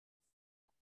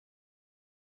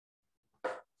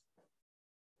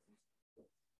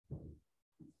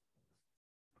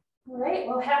All right,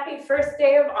 well, happy first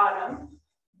day of autumn.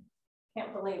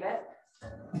 Can't believe it.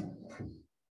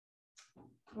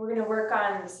 We're going to work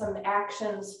on some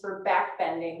actions for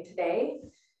backbending today.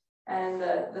 And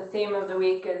the theme of the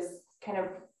week is kind of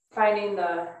finding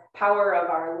the power of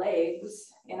our legs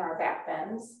in our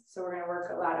backbends. So we're going to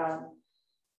work a lot on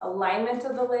alignment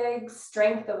of the legs,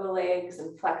 strength of the legs,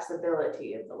 and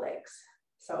flexibility of the legs.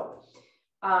 So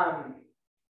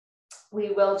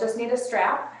we will just need a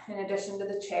strap in addition to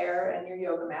the chair and your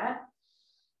yoga mat.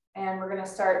 And we're going to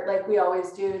start like we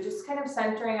always do, just kind of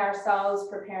centering ourselves,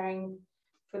 preparing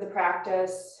for the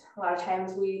practice. A lot of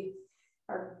times we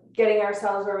are getting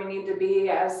ourselves where we need to be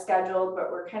as scheduled,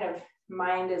 but we're kind of,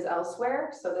 mind is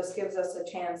elsewhere. So this gives us a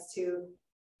chance to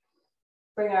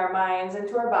bring our minds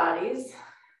into our bodies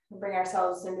and bring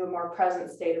ourselves into a more present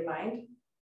state of mind.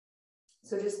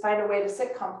 So just find a way to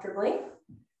sit comfortably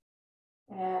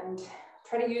and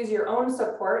try to use your own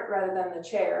support rather than the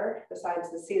chair,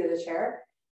 besides the seat of the chair,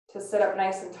 to sit up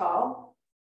nice and tall.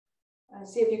 And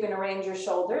see if you can arrange your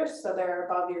shoulders so they're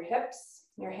above your hips.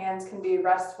 Your hands can be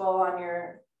restful on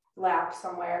your lap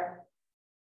somewhere.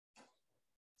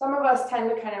 Some of us tend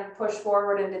to kind of push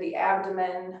forward into the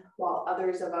abdomen while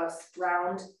others of us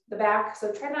round the back.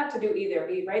 So try not to do either.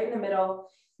 Be right in the middle.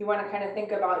 You want to kind of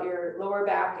think about your lower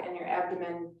back and your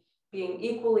abdomen being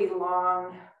equally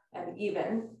long and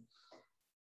even.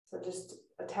 So just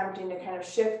attempting to kind of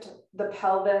shift the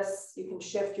pelvis. You can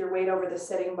shift your weight over the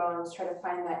sitting bones, try to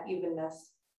find that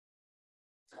evenness.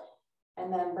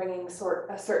 And then bringing a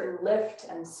certain lift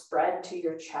and spread to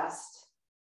your chest.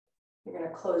 You're going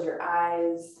to close your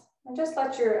eyes and just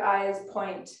let your eyes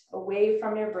point away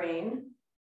from your brain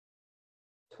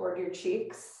toward your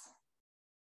cheeks.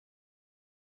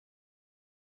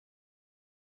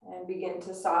 And begin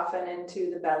to soften into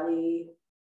the belly,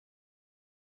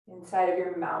 inside of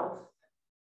your mouth,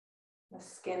 the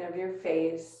skin of your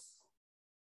face.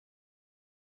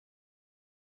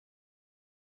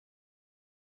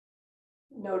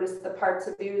 Notice the parts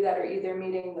of you that are either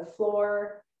meeting the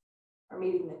floor or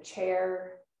meeting the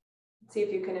chair. See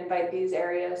if you can invite these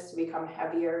areas to become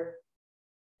heavier.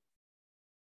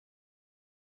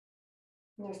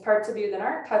 And there's parts of you that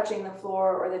aren't touching the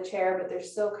floor or the chair, but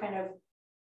there's still kind of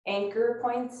anchor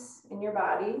points in your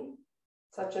body,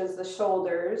 such as the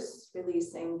shoulders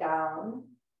releasing down,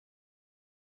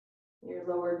 your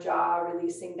lower jaw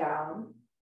releasing down.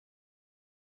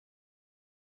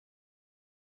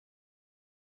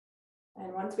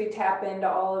 And once we tap into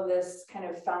all of this kind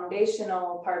of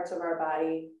foundational parts of our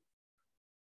body,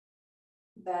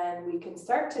 then we can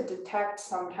start to detect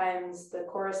sometimes the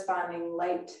corresponding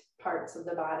light parts of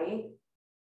the body.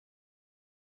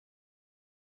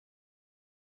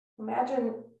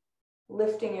 Imagine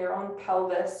lifting your own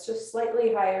pelvis just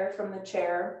slightly higher from the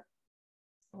chair,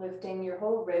 lifting your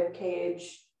whole rib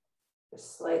cage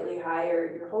just slightly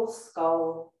higher, your whole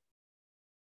skull.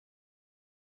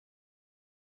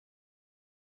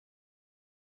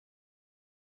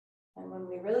 And when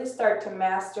we really start to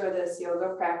master this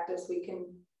yoga practice, we can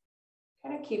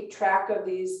kind of keep track of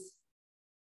these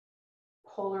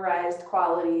polarized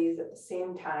qualities at the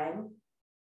same time.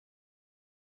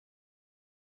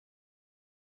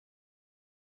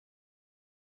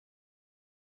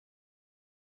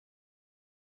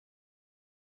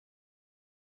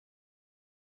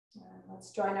 And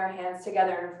let's join our hands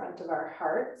together in front of our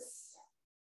hearts.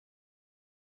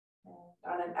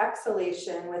 On an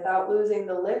exhalation, without losing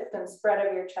the lift and spread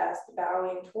of your chest,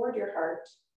 bowing toward your heart.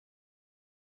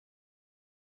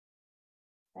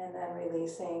 And then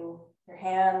releasing your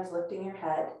hands, lifting your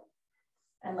head,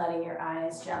 and letting your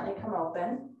eyes gently come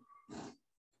open.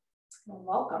 And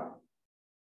welcome.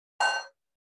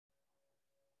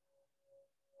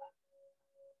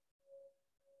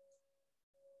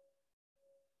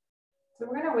 So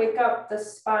we're going to wake up the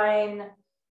spine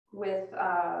with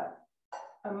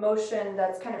a motion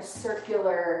that's kind of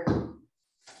circular.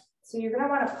 So you're going to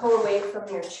want to pull away from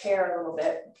your chair a little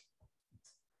bit.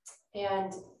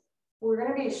 And we're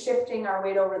going to be shifting our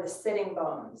weight over the sitting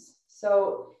bones.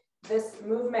 So this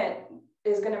movement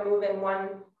is going to move in one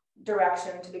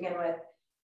direction to begin with.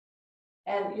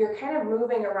 And you're kind of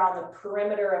moving around the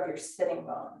perimeter of your sitting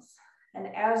bones. And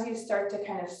as you start to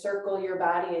kind of circle your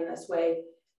body in this way,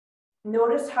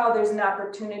 notice how there's an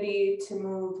opportunity to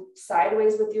move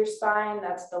sideways with your spine.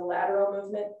 That's the lateral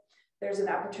movement. There's an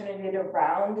opportunity to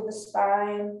round the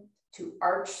spine, to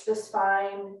arch the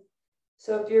spine.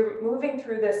 So if you're moving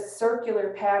through this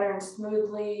circular pattern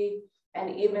smoothly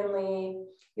and evenly,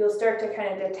 you'll start to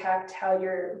kind of detect how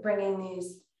you're bringing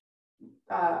these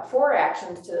four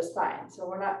actions to the spine. So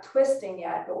we're not twisting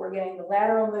yet, but we're getting the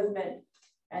lateral movement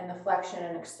and the flexion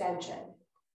and extension.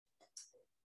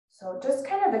 So just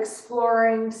kind of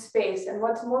exploring space. And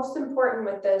what's most important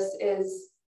with this is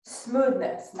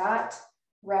smoothness, not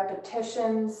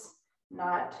repetitions,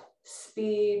 not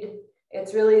speed.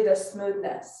 It's really the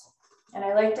smoothness. And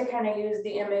I like to kind of use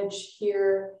the image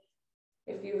here.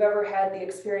 If you've ever had the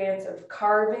experience of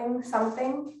carving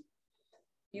something,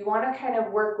 you want to kind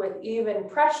of work with even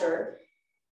pressure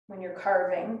when you're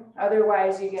carving.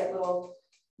 Otherwise, you get little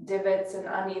divots and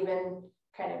uneven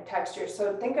kind of texture.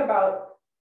 So think about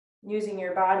using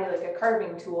your body like a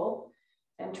carving tool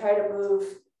and try to move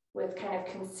with kind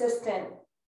of consistent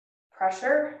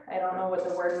pressure. I don't know what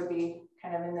the word would be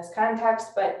kind of in this context,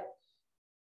 but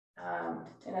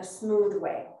in a smooth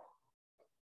way.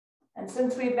 And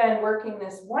since we've been working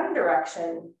this one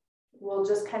direction, we'll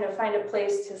just kind of find a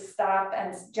place to stop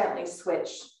and gently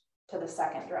switch to the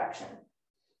second direction.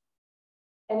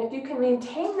 And if you can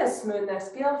maintain this smoothness,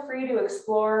 feel free to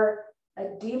explore a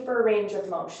deeper range of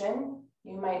motion.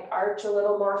 You might arch a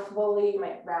little more fully, you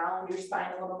might round your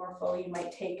spine a little more fully, you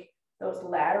might take those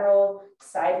lateral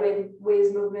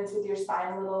sideways movements with your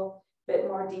spine a little bit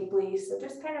more deeply. So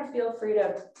just kind of feel free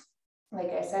to, like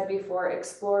I said before,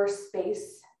 explore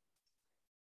space.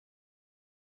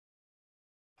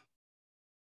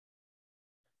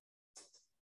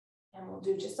 And we'll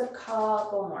do just a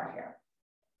couple more here.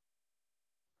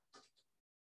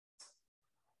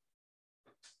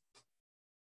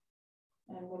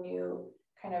 And when you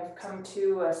kind of come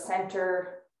to a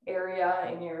center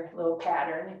area in your little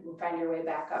pattern, you can find your way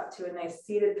back up to a nice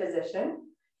seated position.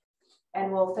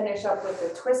 And we'll finish up with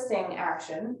the twisting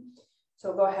action.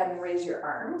 So go ahead and raise your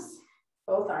arms,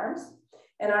 both arms.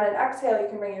 And on an exhale, you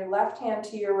can bring your left hand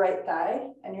to your right thigh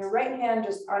and your right hand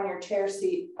just on your chair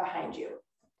seat behind you.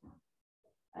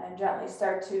 And gently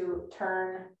start to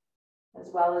turn as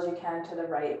well as you can to the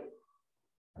right.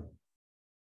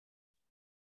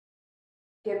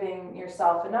 Giving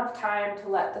yourself enough time to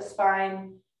let the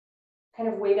spine kind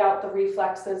of wait out the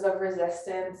reflexes of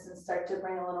resistance and start to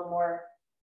bring a little more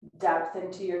depth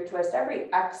into your twist.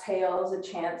 Every exhale is a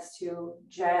chance to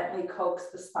gently coax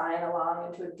the spine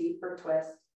along into a deeper twist.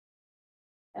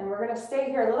 And we're going to stay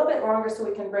here a little bit longer so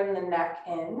we can bring the neck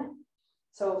in.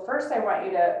 So first I want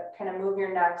you to kind of move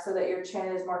your neck so that your chin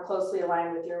is more closely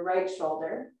aligned with your right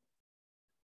shoulder.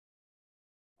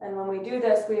 And when we do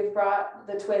this, we've brought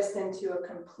the twist into a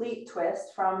complete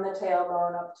twist from the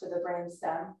tailbone up to the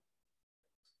brainstem.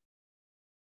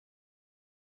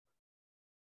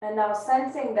 And now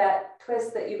sensing that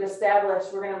twist that you've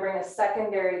established, we're going to bring a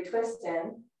secondary twist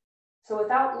in. So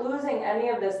without losing any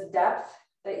of this depth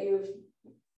that you've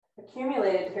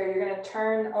accumulated here, you're going to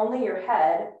turn only your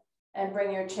head and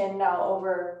bring your chin now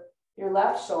over your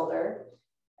left shoulder.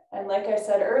 And like I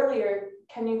said earlier,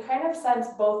 can you kind of sense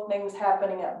both things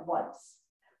happening at once?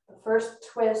 The first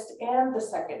twist and the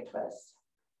second twist.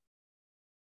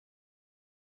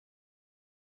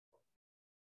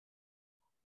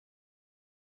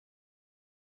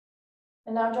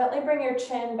 And now gently bring your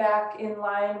chin back in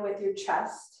line with your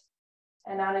chest.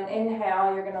 And on an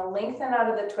inhale, you're going to lengthen out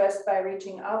of the twist by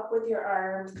reaching up with your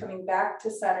arms, coming back to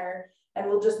center, and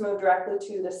we'll just move directly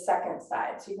to the second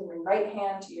side. So you can bring right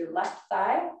hand to your left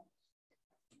thigh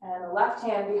and the left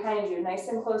hand behind you, nice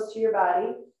and close to your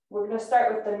body. We're going to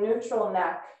start with the neutral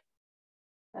neck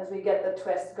as we get the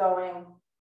twist going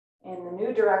in the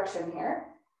new direction here.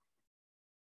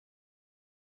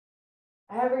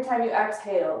 Every time you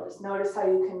exhale, just notice how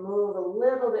you can move a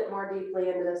little bit more deeply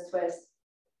into this twist.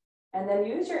 And then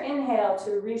use your inhale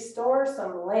to restore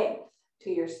some length to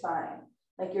your spine,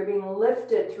 like you're being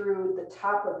lifted through the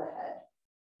top of the head.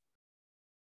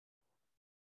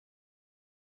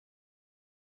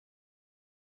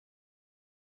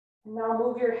 And now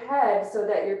move your head so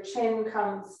that your chin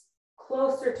comes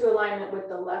closer to alignment with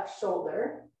the left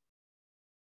shoulder.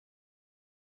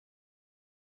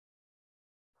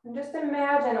 And just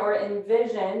imagine or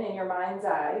envision in your mind's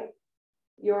eye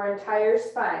your entire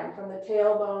spine from the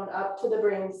tailbone up to the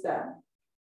brainstem,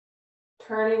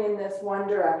 turning in this one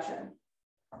direction.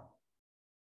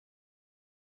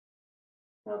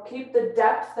 Now keep the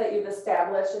depth that you've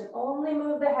established and only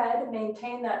move the head,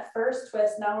 maintain that first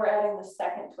twist. Now we're adding the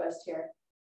second twist here.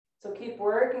 So keep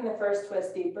working the first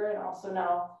twist deeper and also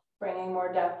now bringing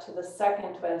more depth to the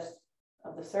second twist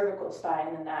of the cervical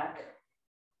spine, the neck.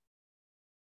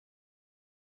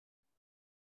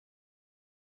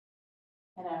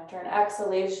 And after an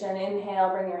exhalation,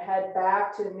 inhale, bring your head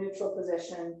back to the neutral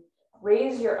position.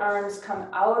 Raise your arms, come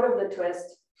out of the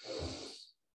twist.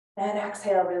 And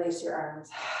exhale, release your arms.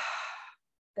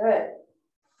 Good.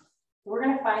 We're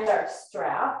going to find our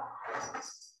strap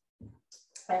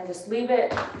and just leave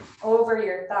it over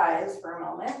your thighs for a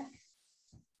moment.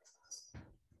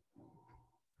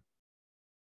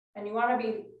 And you want to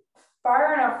be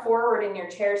far enough forward in your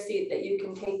chair seat that you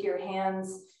can take your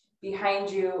hands behind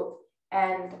you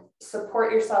and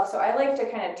support yourself. So I like to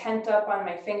kind of tent up on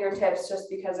my fingertips just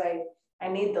because I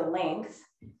need the length,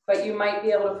 but you might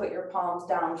be able to put your palms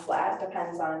down flat,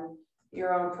 depends on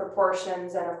your own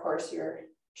proportions and of course your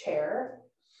chair.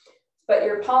 But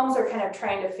your palms are kind of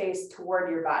trying to face toward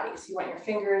your body. So you want your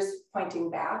fingers pointing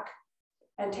back,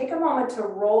 and take a moment to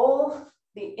roll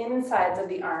the insides of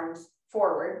the arms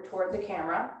forward toward the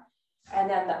camera, and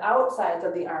then the outsides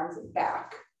of the arms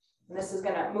back. And this is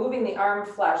moving the arm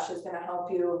flesh is gonna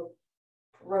help you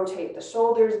rotate the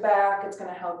shoulders back. It's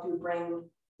gonna help you bring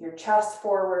your chest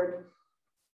forward.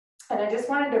 And I just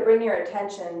wanted to bring your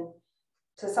attention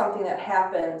to something that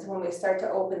happens when we start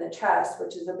to open the chest,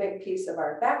 which is a big piece of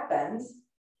our back bends,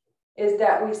 is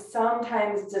that we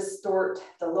sometimes distort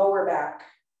the lower back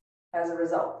as a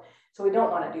result. So we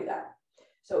don't want to do that.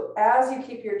 So as you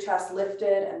keep your chest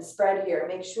lifted and spread here,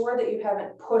 make sure that you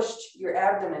haven't pushed your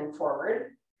abdomen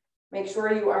forward. Make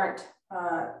sure you aren't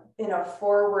in a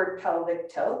forward pelvic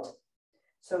tilt.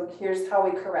 So here's how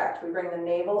we correct. We bring the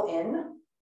navel in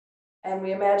and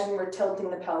we imagine we're tilting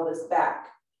the pelvis back,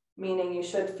 meaning you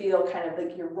should feel kind of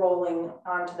like you're rolling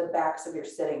onto the backs of your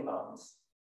sitting bones.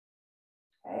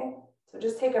 Okay, so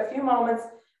just take a few moments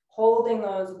holding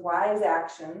those wise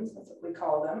actions, that's what we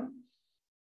call them,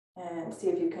 and see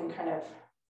if you can kind of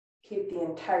keep the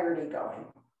integrity going.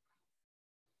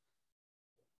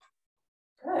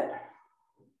 Good.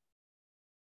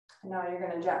 And now you're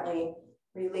going to gently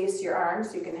release your arms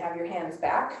so you can have your hands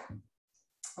back.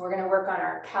 We're going to work on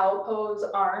our cow pose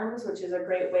arms, which is a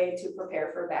great way to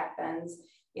prepare for back bends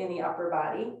in the upper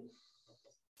body.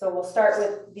 So we'll start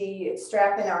with the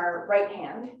strap in our right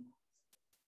hand,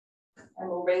 and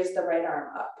we'll raise the right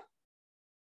arm up.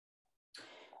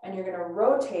 And you're going to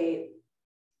rotate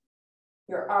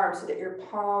your arm so that your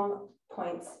palm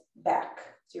points back.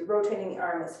 So you're rotating the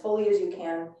arm as fully as you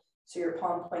can so your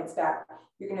palm points back.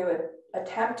 You're going to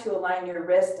attempt to align your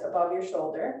wrist above your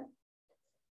shoulder.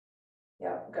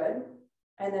 Yep, good.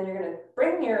 And then you're going to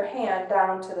bring your hand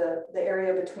down to the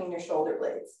area between your shoulder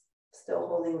blades, still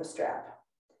holding the strap.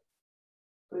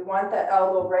 We want that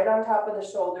elbow right on top of the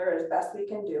shoulder as best we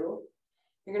can do.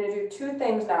 You're going to do two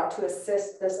things now to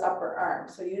assist this upper arm.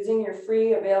 So using your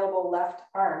free available left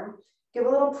arm, give a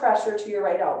little pressure to your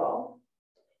right elbow,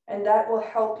 and that will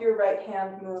help your right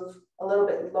hand move a little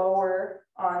bit lower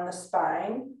on the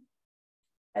spine.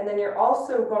 And then you're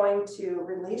also going to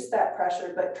release that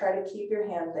pressure, but try to keep your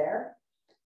hand there.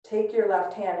 Take your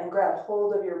left hand and grab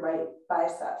hold of your right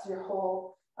biceps, your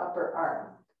whole upper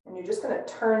arm. And you're just going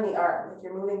to turn the arm.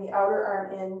 You're moving the outer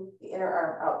arm in, the inner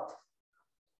arm out.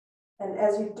 And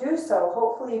as you do so,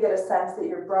 hopefully you get a sense that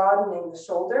you're broadening the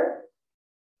shoulder.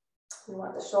 You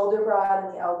want the shoulder broad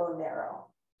and the elbow narrow.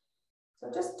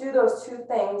 So just do those two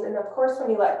things. And of course,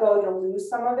 when you let go, you'll lose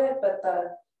some of it, but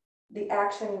the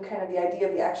action, kind of the idea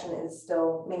of the action is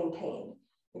still maintained.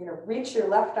 You're going to reach your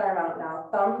left arm out now,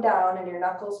 thumb down and your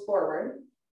knuckles forward.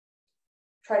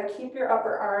 Try to keep your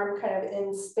upper arm kind of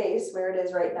in space where it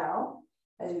is right now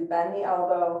as you bend the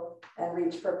elbow and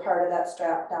reach for part of that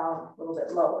strap down a little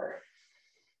bit lower.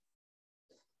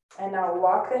 And now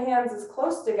walk the hands as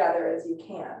close together as you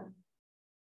can.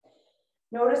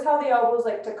 Notice how the elbows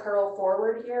like to curl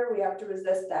forward here. We have to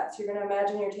resist that. So you're going to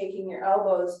imagine you're taking your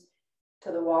elbows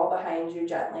to the wall behind you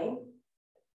gently.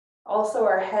 Also,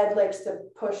 our head likes to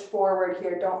push forward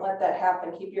here. Don't let that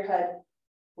happen. Keep your head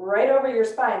right over your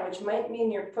spine, which might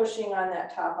mean you're pushing on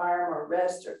that top arm or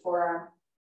wrist or forearm.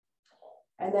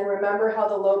 And then remember how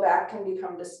the low back can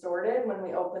become distorted when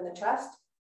we open the chest.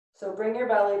 So bring your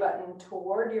belly button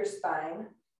toward your spine,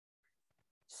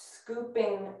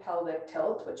 scooping pelvic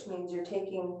tilt, which means you're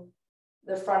taking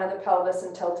the front of the pelvis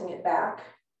and tilting it back.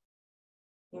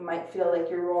 You might feel like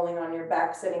you're rolling on your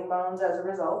back sitting bones as a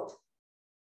result.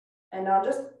 And now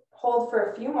just hold for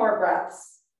a few more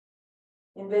breaths,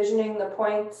 envisioning the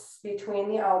points between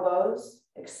the elbows,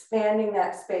 expanding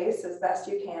that space as best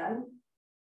you can,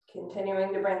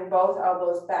 continuing to bring both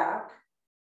elbows back,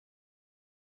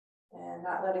 and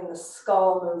not letting the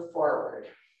skull move forward.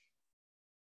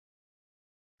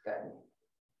 Good.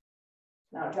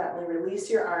 Now gently release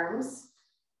your arms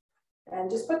and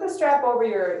just put the strap over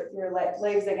your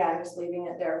legs again, just leaving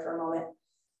it there for a moment,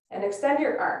 and extend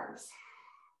your arms.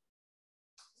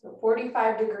 So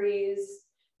 45 degrees,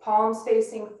 palms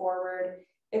facing forward,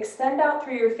 extend out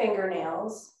through your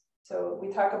fingernails. So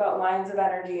we talk about lines of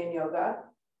energy in yoga,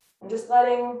 and just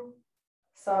letting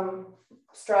some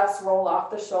stress roll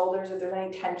off the shoulders if there's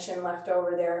any tension left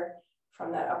over there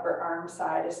from that upper arm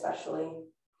side, especially.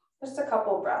 Just a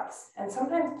couple breaths, and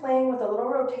sometimes playing with a little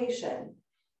rotation.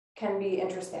 can be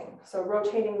interesting. So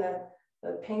rotating the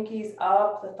pinkies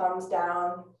up, the thumbs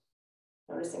down,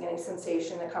 noticing any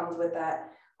sensation that comes with that.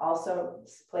 Also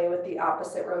play with the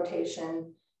opposite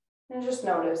rotation and just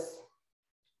notice.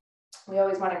 We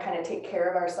always want to kind of take care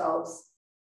of ourselves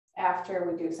after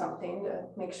we do something to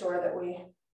make sure that we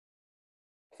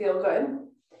feel good.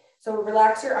 So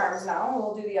relax your arms now, and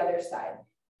we'll do the other side.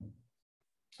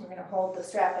 We're going to hold the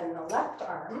strap in the left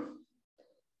arm,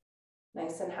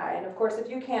 nice and high. And of course, if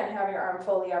you can't have your arm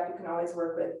fully up, you can always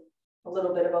work with a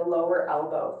little bit of a lower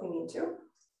elbow if you need to.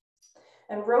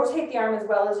 And rotate the arm as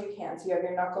well as you can. So you have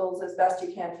your knuckles as best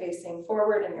you can facing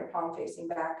forward and your palm facing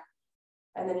back.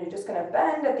 And then you're just going to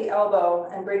bend at the elbow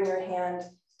and bring your hand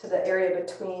to the area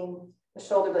between the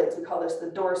shoulder blades. We call this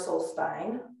the dorsal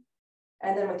spine.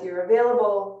 And then with your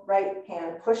available right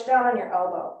hand, push down on your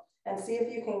elbow and see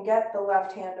if you can get the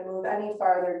left hand to move any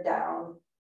farther down.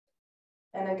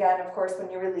 And again, of course, when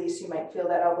you release, you might feel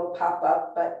that elbow pop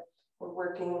up, but we're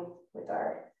working with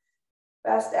our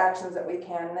best actions that we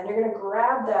can. And then you're going to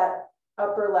grab that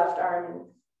upper left arm and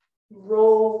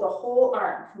roll the whole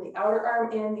arm, from the outer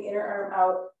arm in, the inner arm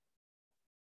out.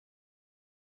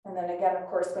 And then again, of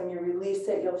course, when you release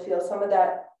it, you'll feel some of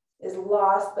that is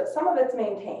lost, but some of it's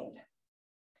maintained.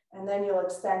 And then you'll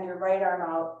extend your right arm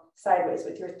out sideways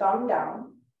with your thumb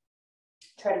down.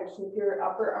 Try to keep your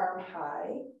upper arm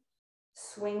high.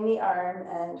 Swing the arm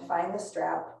and find the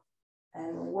strap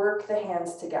and work the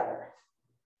hands together.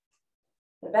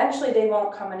 Eventually, they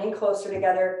won't come any closer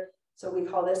together. So we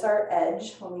call this our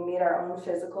edge. When we meet our own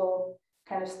physical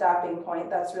kind of stopping point,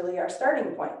 that's really our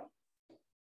starting point.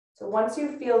 So once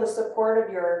you feel the support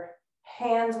of your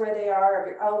hands where they are, of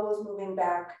your elbows moving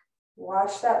back,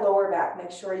 watch that lower back.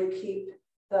 Make sure you keep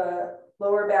the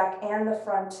lower back and the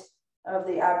front of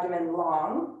the abdomen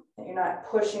long, that you're not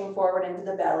pushing forward into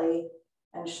the belly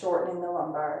and shortening the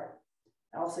lumbar.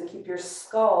 Also keep your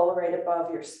skull right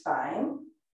above your spine.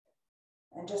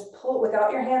 And just pull,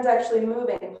 without your hands actually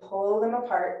moving, pull them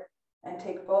apart and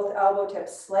take both elbow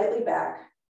tips slightly back.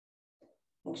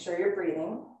 Make sure you're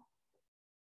breathing.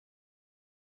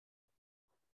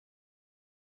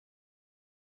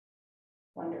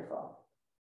 Wonderful.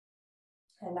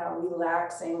 And now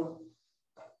relaxing,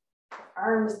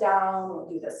 arms down. We'll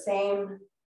do the same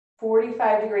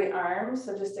 45-degree arms.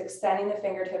 So just extending the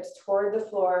fingertips toward the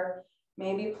floor,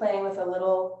 maybe playing with a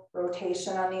little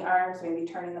rotation on the arms, maybe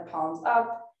turning the palms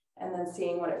up, and then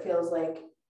seeing what it feels like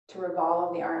to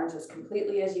revolve the arms as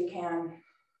completely as you can.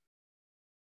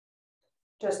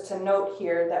 Just to note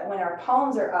here that when our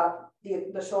palms are up,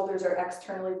 the shoulders are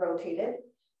externally rotated,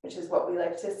 which is what we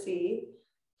like to see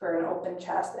for an open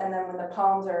chest. And then when the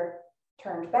palms are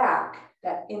turned back,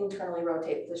 that internally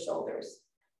rotates the shoulders.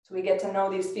 So we get to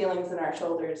know these feelings in our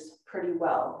shoulders pretty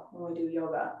well when we do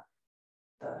yoga.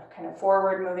 The kind of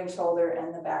forward moving shoulder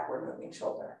and the backward moving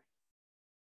shoulder.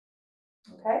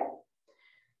 Okay,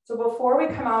 so before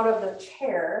we come out of the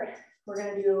chair, we're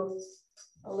going to do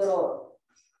a little,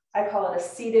 I call it a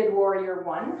seated warrior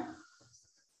one.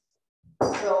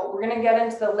 So we're going to get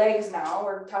into the legs now.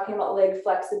 We're talking about leg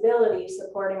flexibility,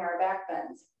 supporting our back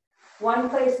bends. One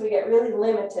place we get really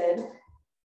limited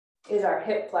is our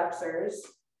hip flexors,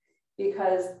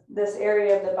 because this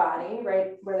area of the body,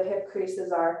 right where the hip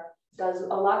creases are, does a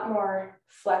lot more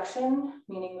flexion,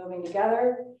 meaning moving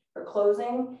together or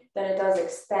closing, than it does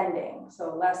extending.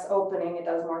 So less opening, it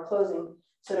does more closing.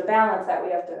 So to balance that,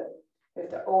 we have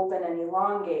to open and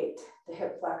elongate the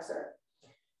hip flexor.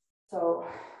 So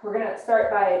we're going to start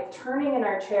by turning in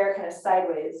our chair kind of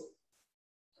sideways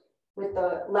with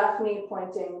the left knee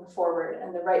pointing forward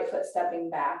and the right foot stepping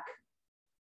back.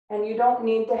 And you don't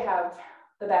need to have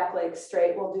the back leg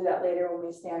straight. We'll do that later when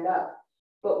we stand up.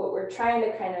 But what we're trying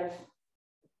to kind of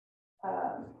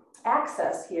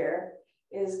access here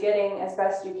is getting, as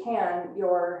best you can,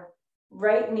 your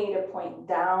right knee to point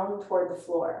down toward the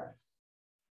floor.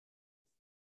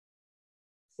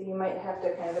 So you might have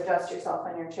to kind of adjust yourself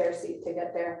on your chair seat to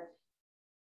get there.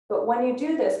 But when you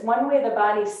do this, one way the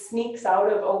body sneaks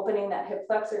out of opening that hip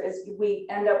flexor is we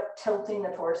end up tilting the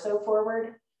torso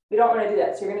forward. We don't want to do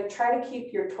that. So you're going to try to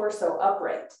keep your torso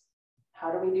upright.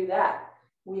 How do we do that?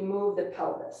 We move the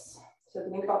pelvis. So if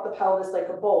you think about the pelvis like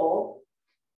a bowl,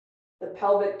 the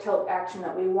pelvic tilt action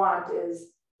that we want is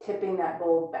tipping that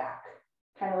bowl back,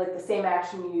 kind of like the same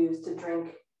action you use to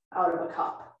drink out of a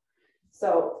cup.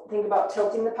 So think about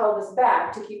tilting the pelvis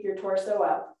back to keep your torso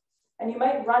up. And you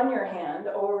might run your hand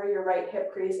over your right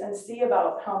hip crease and see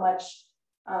about how much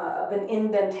of an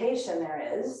indentation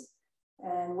there is.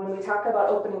 And when we talk about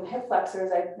opening the hip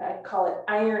flexors, I call it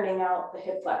ironing out the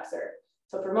hip flexor.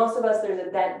 So for most of us, there's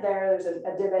a dent there, there's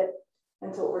a divot.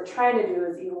 And so what we're trying to do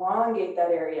is elongate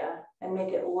that area and make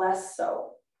it less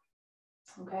so.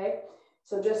 Okay,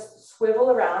 so just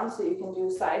swivel around so you can do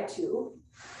side two.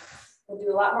 We'll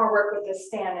do a lot more work with this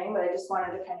standing, but I just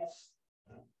wanted to kind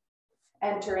of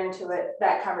enter into it,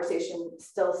 that conversation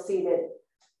still seated.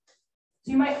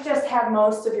 So you might just have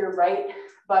most of your right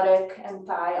buttock and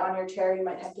thigh on your chair. You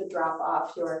might have to drop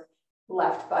off your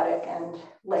left buttock and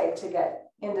leg to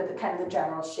get into the kind of the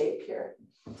general shape here.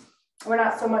 We're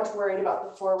not so much worried about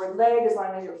the forward leg as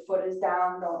long as your foot is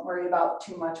down. Don't worry about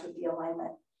too much with the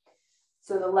alignment.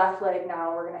 So the left leg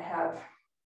now, we're going to have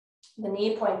the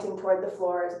knee pointing toward the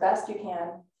floor as best you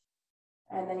can.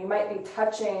 And then you might be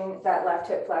touching that left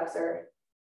hip flexor.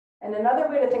 And another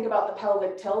way to think about the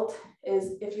pelvic tilt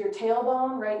is if your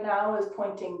tailbone right now is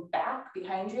pointing back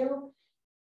behind you,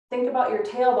 think about your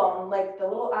tailbone like the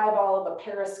little eyeball of a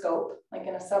periscope, like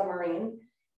in a submarine,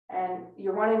 and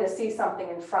you're wanting to see something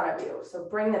in front of you. So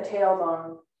bring the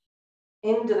tailbone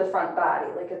into the front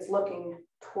body, like it's looking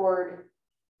toward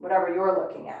whatever you're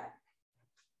looking at.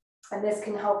 And this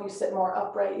can help you sit more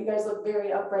upright. You guys look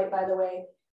very upright, by the way,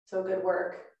 so good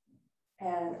work.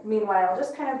 And meanwhile,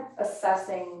 just kind of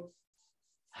assessing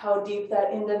how deep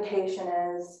that indentation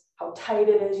is, how tight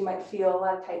it is. You might feel a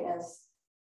lot of tightness.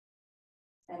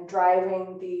 And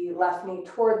driving the left knee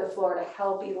toward the floor to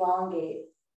help elongate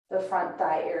the front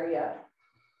thigh area.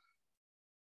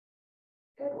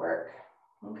 Good work.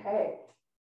 Okay.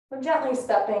 So gently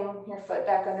stepping your foot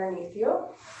back underneath you.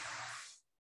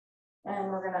 And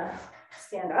we're gonna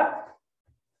stand up.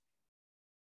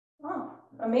 Oh,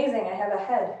 amazing, I have a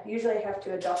head. Usually I have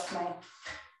to adjust my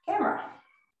camera.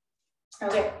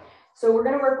 Okay, so we're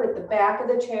gonna work with the back of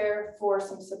the chair for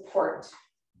some support.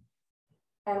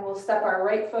 And we'll step our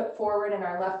right foot forward and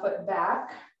our left foot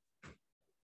back.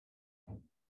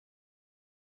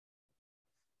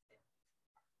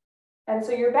 And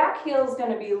so your back heel is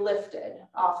going to be lifted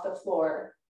off the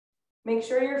floor. Make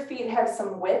sure your feet have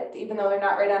some width, even though they're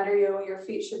not right under you. Your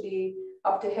feet should be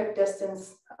up to hip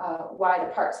distance wide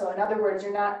apart. So in other words,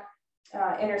 you're not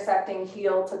intersecting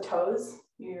heel to toes.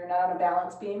 You're not on a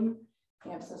balance beam.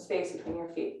 You have some space between your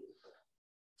feet.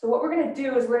 So what we're going to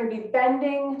do is we're going to be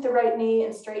bending the right knee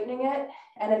and straightening it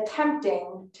and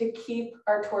attempting to keep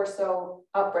our torso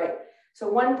upright. So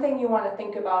one thing you want to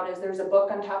think about is there's a book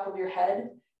on top of your head,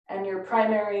 and your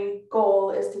primary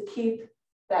goal is to keep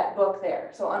that book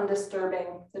there. So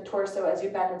undisturbing the torso as you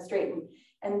bend and straighten.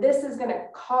 And this is going to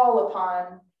call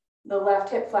upon the left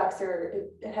hip flexor.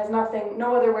 It has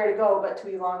no other way to go but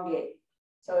to elongate.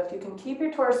 So if you can keep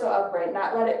your torso upright,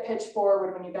 not let it pitch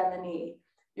forward when you bend the knee,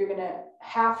 you're going to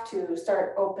have to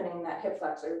start opening that hip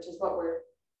flexor, which is what we're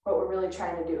really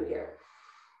trying to do here.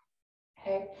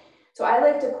 Okay, so I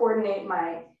like to coordinate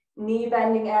my knee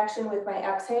bending action with my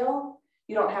exhale.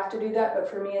 You don't have to do that, but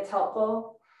for me, it's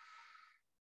helpful.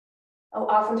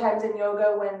 Oftentimes in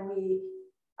yoga, when we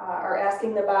are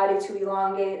asking the body to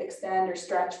elongate, extend, or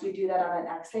stretch, we do that on an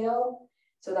exhale.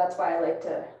 So that's why I like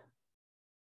to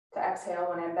exhale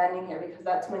when I'm bending here, because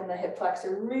that's when the hip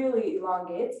flexor really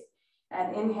elongates.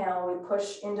 And inhale, we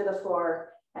push into the floor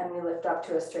and we lift up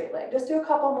to a straight leg. Just do a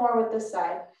couple more with this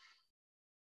side.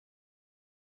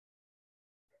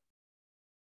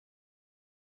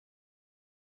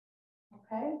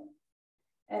 Okay,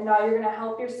 and now you're going to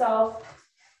help yourself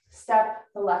step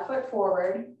the left foot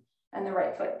forward and the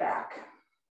right foot back.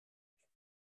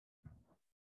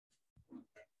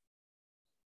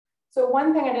 So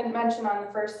one thing I didn't mention on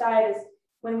the first side is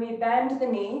when we bend the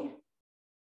knee,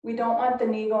 we don't want the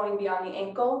knee going beyond the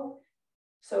ankle.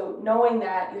 So knowing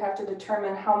that, you have to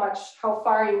determine how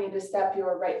far you need to step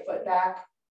your right foot back.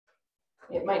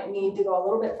 It might need to go a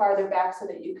little bit farther back so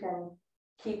that you can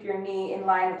keep your knee in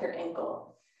line with your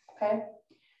ankle, okay?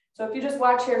 So if you just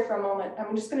watch here for a moment,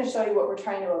 I'm just gonna show you what we're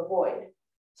trying to avoid.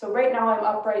 So right now I'm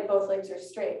upright, both legs are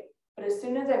straight, but as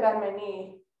soon as I bend my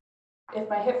knee, if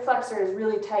my hip flexor is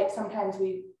really tight, sometimes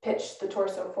we pitch the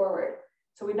torso forward.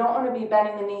 So we don't wanna be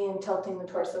bending the knee and tilting the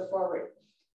torso forward.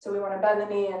 So we wanna bend the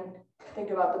knee and think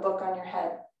about the book on your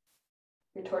head.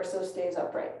 Your torso stays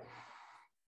upright,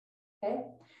 okay?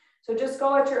 So just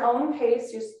go at your own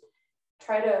pace, just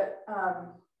try to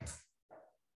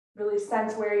really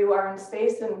sense where you are in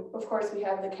space. And of course we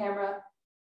have the camera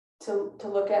to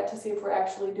look at to see if we're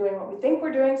actually doing what we think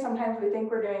we're doing. Sometimes we think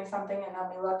we're doing something and then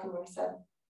we look and we said,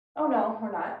 oh no,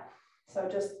 we're not. So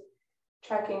just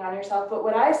checking on yourself. But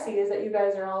what I see is that you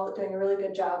guys are all doing a really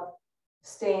good job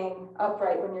staying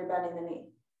upright when you're bending the knee.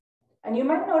 And you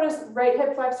might notice right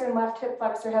hip flexor and left hip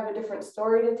flexor have a different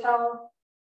story to tell.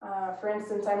 For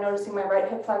instance, I'm noticing my right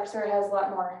hip flexor has a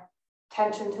lot more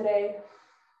tension today.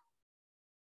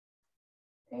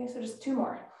 Okay, so just two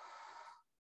more.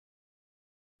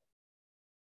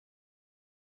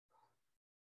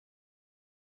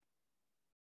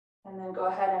 And then go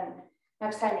ahead and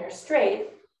next time you're straight,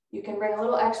 you can bring a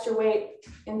little extra weight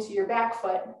into your back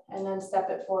foot and then step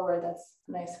it forward. That's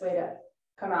a nice way to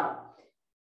come out.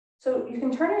 So you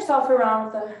can turn yourself around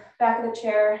with the back of the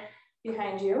chair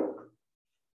behind you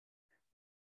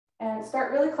and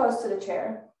start really close to the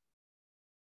chair,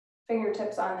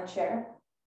 fingertips on the chair.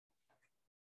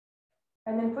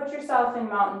 And then put yourself in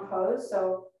mountain pose.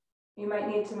 So you might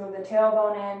need to move the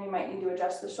tailbone in, you might need to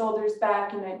adjust the shoulders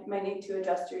back, you might need to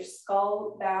adjust your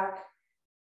skull back.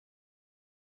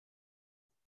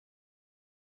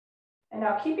 And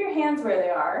now keep your hands where they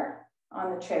are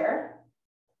on the chair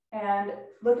and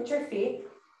look at your feet.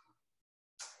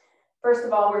 First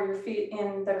of all, were your feet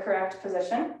in the correct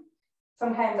position?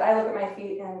 Sometimes I look at my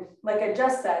feet and like I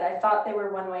just said, I thought they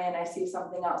were one way and I see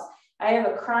something else. I have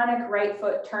a chronic right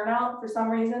foot turnout for some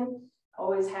reason,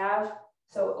 always have.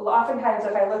 So oftentimes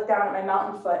if I look down at my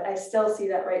mountain foot, I still see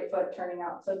that right foot turning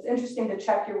out. So it's interesting to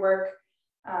check your work.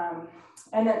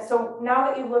 And then, so now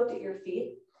that you've looked at your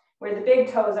feet, where the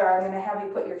big toes are, I'm gonna have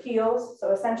you put your heels.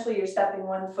 So essentially you're stepping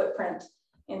one footprint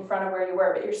in front of where you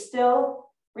were, but you're still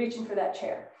reaching for that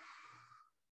chair.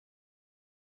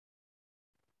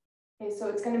 Okay, so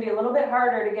it's gonna be a little bit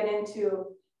harder to get into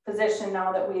position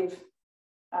now that we've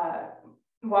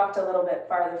walked a little bit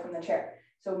farther from the chair.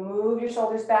 So move your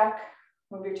shoulders back,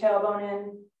 move your tailbone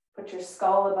in, put your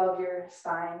skull above your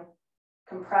spine,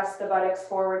 compress the buttocks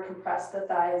forward, compress the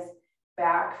thighs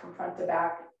back from front to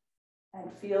back,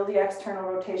 and feel the external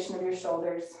rotation of your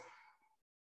shoulders.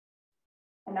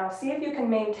 And now see if you can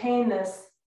maintain this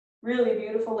really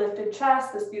beautiful lifted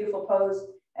chest, this beautiful pose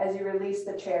as you release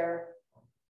the chair.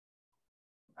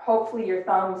 Hopefully your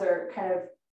thumbs are kind of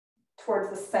towards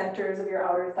the centers of your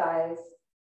outer thighs.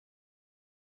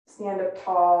 Stand up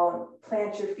tall and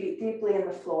plant your feet deeply in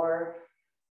the floor.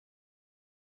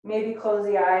 Maybe close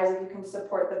the eyes if you can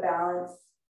support the balance.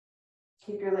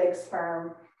 Keep your legs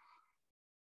firm.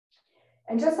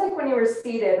 And just like when you were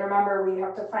seated, remember we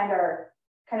have to find our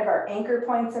kind of our anchor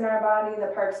points in our body,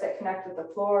 the parts that connect with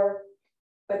the floor,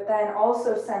 but then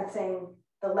also sensing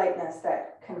the lightness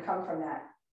that can come from that.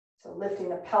 So lifting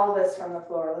the pelvis from the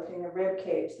floor, lifting the rib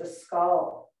cage, the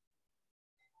skull.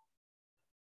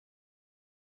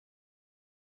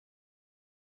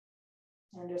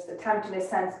 And just attempting to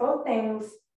sense both things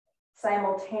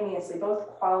simultaneously, both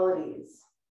qualities.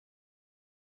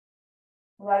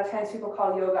 A lot of times people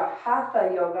call yoga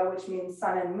hatha yoga, which means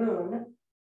sun and moon.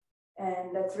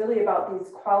 And that's really about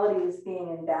these qualities being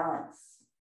in balance.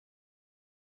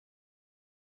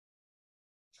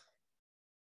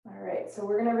 All right, so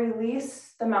we're gonna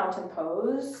release the mountain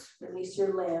pose, release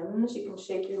your limbs. You can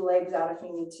shake your legs out if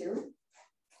you need to.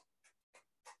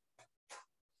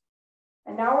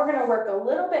 And now we're gonna work a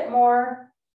little bit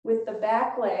more with the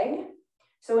back leg.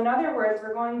 So in other words,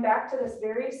 we're going back to this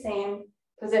very same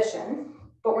position,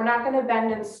 but we're not gonna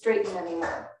bend and straighten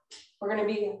anymore. We're gonna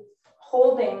be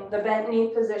holding the bent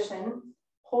knee position,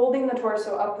 holding the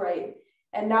torso upright.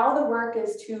 And now the work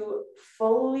is to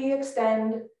fully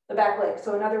extend the back leg.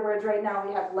 So in other words, right now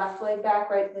we have left leg back,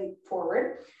 right leg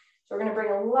forward. So we're gonna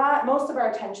bring most of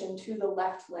our attention to the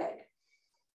left leg.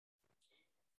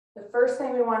 The first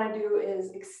thing we wanna do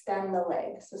is extend the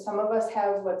leg. So some of us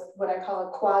have what I call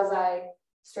a quasi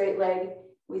straight leg.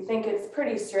 We think it's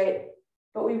pretty straight,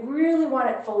 but we really want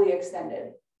it fully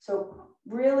extended. So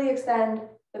really extend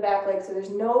the back leg so there's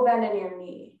no bend in your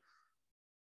knee.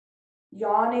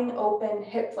 Yawning open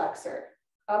hip flexor,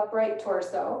 upright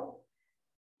torso.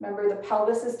 Remember the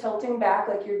pelvis is tilting back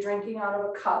like you're drinking out of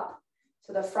a cup.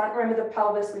 So the front rim of the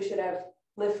pelvis we should have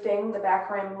lifting, the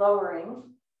back rim lowering.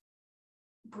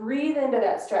 Breathe into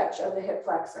that stretch of the hip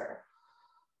flexor.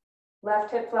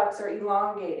 Left hip flexor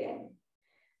elongating.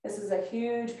 This is a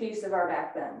huge piece of our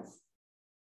back bends.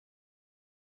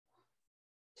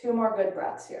 2 more good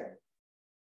breaths here.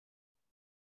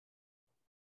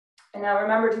 And now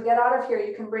remember, to get out of here,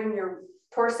 you can bring your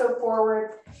torso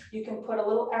forward. You can put a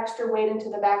little extra weight into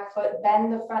the back foot,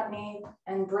 bend the front knee,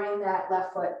 and bring that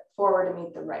left foot forward to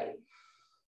meet the right.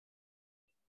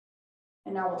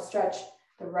 And now we'll stretch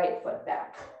the right foot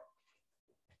back.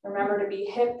 Remember to be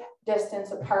hip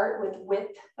distance apart with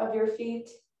width of your feet.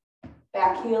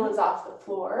 Back heel is off the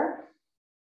floor.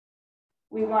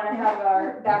 We want to have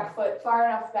our back foot far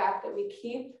enough back that we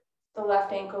keep the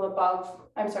left ankle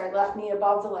left knee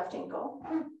above the left ankle.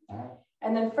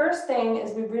 And then first thing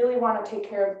is we really want to take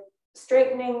care of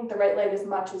straightening the right leg as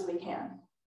much as we can.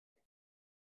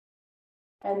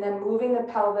 And then moving the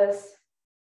pelvis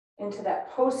into that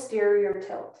posterior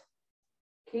tilt,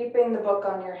 keeping the book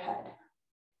on your head.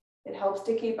 It helps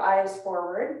to keep eyes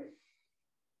forward.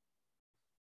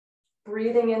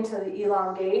 breathing into the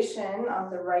elongation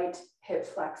of the right hip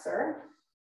flexor.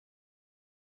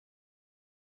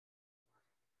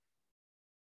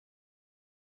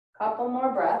 Couple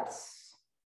more breaths.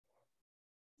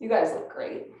 You guys look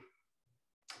great.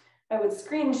 I would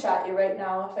screenshot you right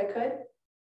now if I could.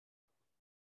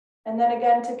 And then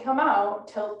again, to come out,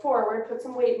 tilt forward, put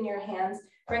some weight in your hands,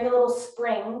 bring a little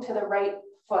spring to the right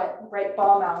foot, right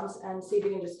ball mounds, and see if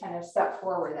you can just kind of step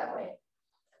forward that way.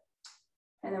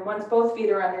 And then once both feet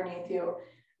are underneath you,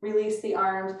 release the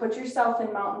arms, put yourself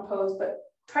in mountain pose, but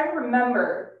try to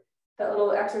remember that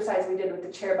little exercise we did with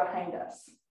the chair behind us.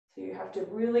 So you have to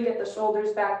really get the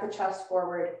shoulders back, the chest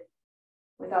forward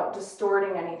without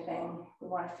distorting anything. We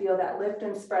want to feel that lift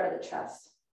and spread of the chest.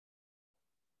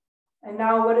 And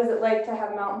now what is it like to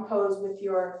have mountain pose with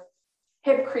your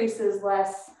hip creases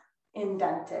less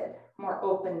indented, more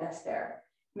openness there?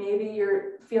 Maybe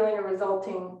you're feeling a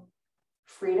resulting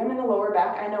freedom in the lower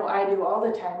back. I know I do all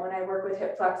the time when I work with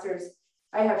hip flexors.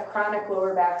 I have chronic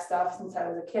lower back stuff since I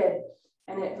was a kid,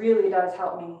 and it really does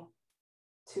help me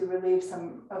to relieve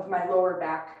some of my lower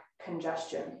back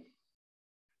congestion.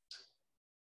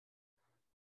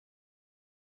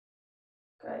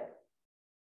 Good.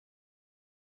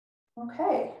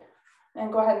 Okay,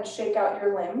 and go ahead and shake out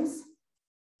your limbs.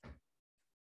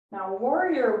 Now,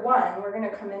 warrior one, we're going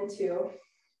to come into,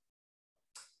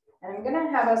 and I'm going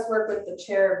to have us work with the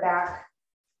chair back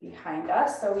behind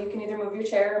us. So you can either move your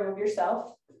chair or move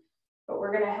yourself, but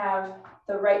we're going to have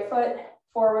the right foot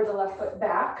forward, the left foot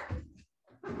back.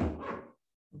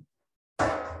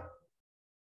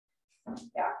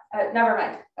 Yeah, never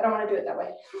mind. I don't want to do it that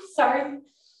way. Sorry.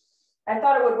 I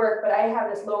thought it would work, but I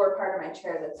have this lower part of my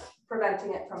chair that's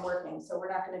preventing it from working. So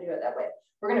we're not going to do it that way.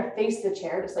 We're going to face the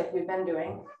chair just like we've been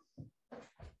doing.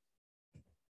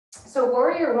 So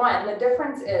warrior one, the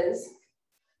difference is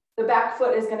the back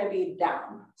foot is going to be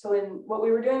down. So in what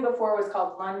we were doing before was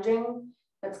called lunging.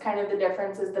 That's kind of the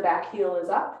difference, is the back heel is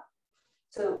up.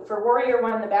 So for warrior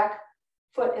one, the back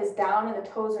foot is down and the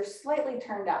toes are slightly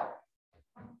turned out.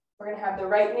 We're going to have the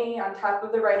right knee on top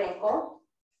of the right ankle.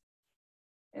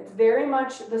 It's very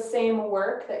much the same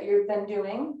work that you've been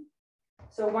doing.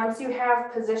 So once you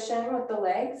have position with the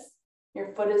legs, your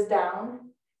foot is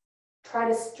down, try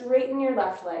to straighten your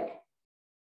left leg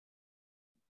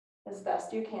as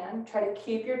best you can. Try to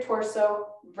keep your torso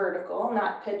vertical,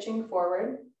 not pitching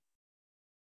forward.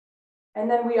 And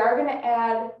then we are going to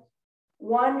add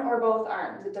one or both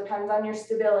arms. It depends on your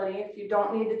stability. If you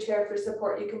don't need the chair for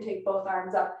support, you can take both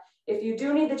arms up. If you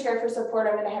do need the chair for support,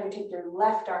 I'm going to have you take your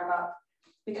left arm up,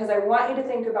 because I want you to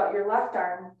think about your left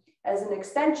arm as an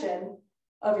extension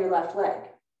of your left leg,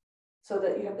 so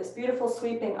that you have this beautiful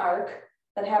sweeping arc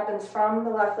that happens from the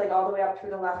left leg all the way up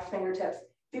through the left fingertips.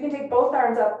 If you can take both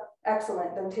arms up,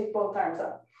 excellent, then take both arms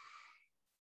up.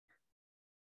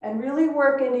 And really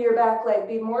work into your back leg.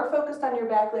 Be more focused on your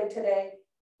back leg today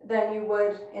than you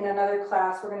would in another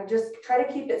class. We're going to just try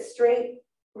to keep it straight.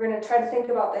 We're going to try to think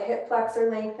about the hip flexor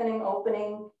lengthening,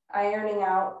 opening, ironing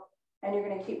out, and you're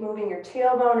going to keep moving your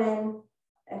tailbone in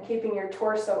and keeping your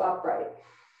torso upright.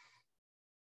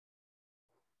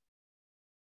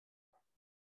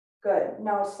 Good.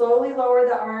 Now slowly lower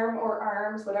the arm or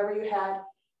arms, whatever you had.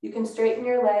 You can straighten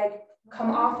your leg,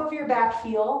 come off of your back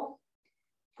heel,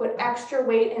 put extra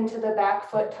weight into the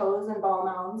back foot, toes, and ball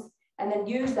mounds, and then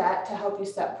use that to help you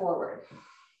step forward.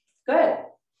 Good.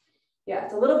 Yeah,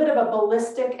 it's a little bit of a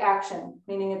ballistic action,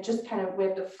 meaning it just kind of, we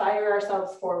have to fire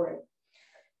ourselves forward.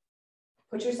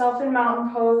 Put yourself in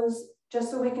mountain pose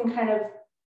just so we can kind of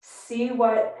see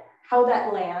how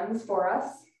that lands for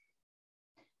us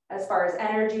as far as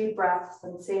energy, breath,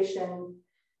 sensation.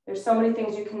 There's so many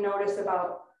things you can notice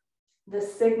about the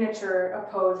signature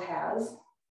a pose has.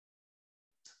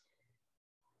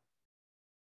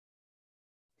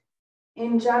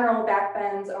 In general, back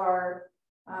bends are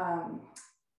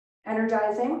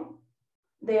energizing.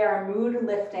 They are mood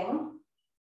lifting,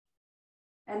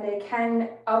 and they can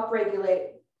upregulate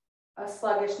a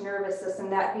sluggish nervous system.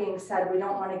 That being said, we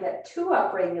don't want to get too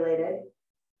upregulated.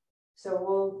 So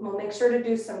we'll make sure to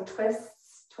do some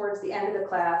twists towards the end of the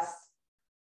class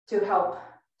to help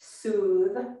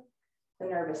soothe the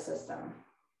nervous system.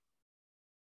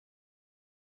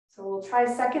 So we'll try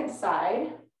second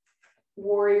side,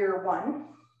 warrior one.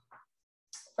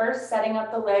 First, setting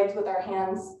up the legs with our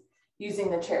hands,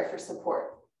 using the chair for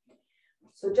support.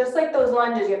 So just like those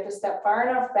lunges, you have to step far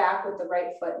enough back with the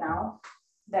right foot now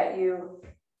that you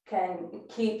can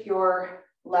keep your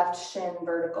left shin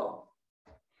vertical.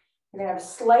 You're gonna have a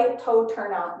slight toe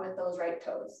turn out with those right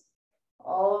toes.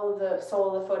 All of the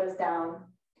sole of the foot is down.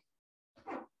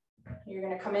 You're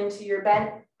gonna come into your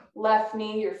bent left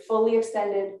knee, you're fully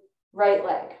extended. right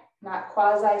leg, not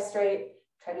quasi-straight.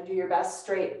 Try to do your best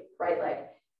straight right leg.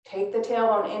 Take the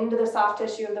tailbone into the soft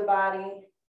tissue of the body.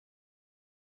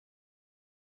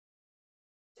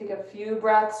 Take a few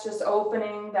breaths, just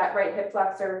opening that right hip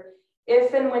flexor.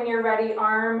 If and when you're ready,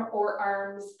 arm or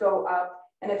arms go up.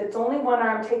 And if it's only one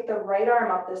arm, take the right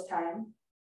arm up this time.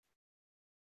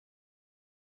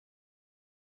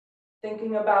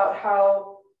 Thinking about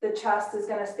how the chest is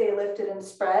going to stay lifted and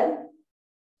spread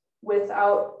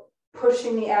without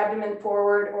pushing the abdomen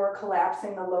forward or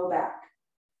collapsing the low back.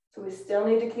 So we still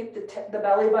need to keep the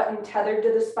belly button tethered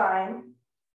to the spine.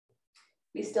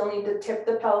 We still need to tip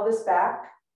the pelvis back.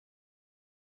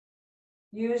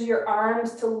 Use your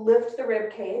arms to lift the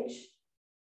rib cage.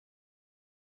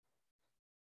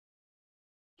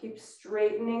 Keep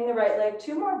straightening the right leg.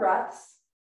 2 more breaths.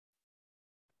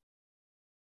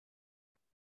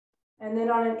 And then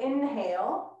on an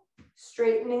inhale,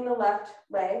 straightening the left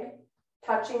leg,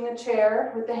 touching the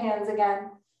chair with the hands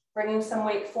again, bringing some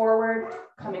weight forward,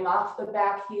 coming off the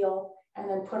back heel, and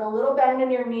then put a little bend in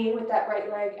your knee with that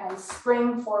right leg and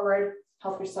spring forward.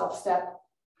 Help yourself step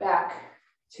back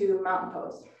to mountain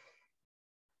pose.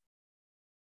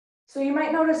 So you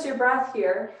might notice your breath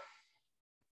here.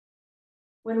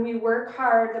 When we work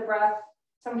hard, the breath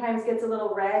sometimes gets a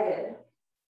little ragged.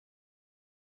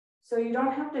 So you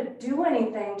don't have to do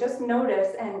anything, just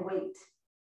notice and wait.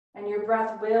 And your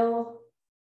breath will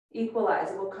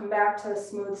equalize. It will come back to a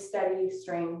smooth, steady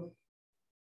stream.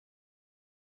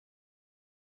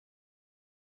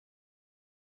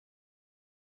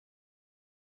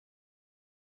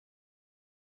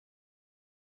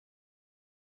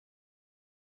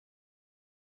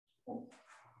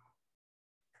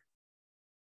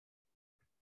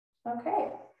 Okay.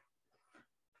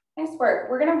 Nice work.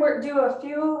 We're going to do a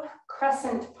few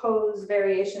crescent pose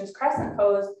variations. Crescent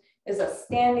pose is a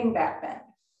standing back bend.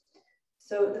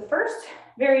 So the first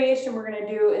variation we're going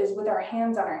to do is with our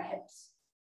hands on our hips.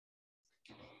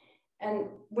 And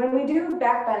when we do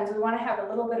back bends, we want to have a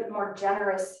little bit more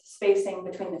generous spacing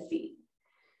between the feet.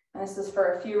 And this is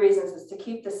for a few reasons. It's to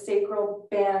keep the sacral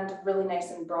band really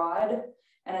nice and broad,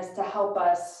 and it's to help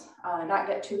us not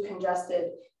get too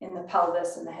congested in the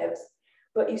pelvis and the hips.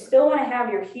 But you still want to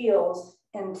have your heels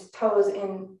and toes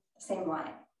in the same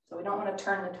line. So we don't want to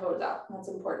turn the toes out. That's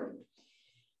important.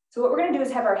 So what we're going to do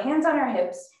is have our hands on our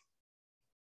hips,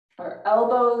 our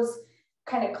elbows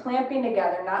kind of clamping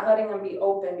together, not letting them be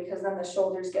open because then the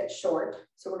shoulders get short.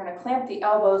 So we're going to clamp the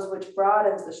elbows, which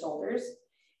broadens the shoulders.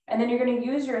 And then you're going to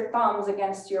use your thumbs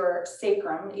against your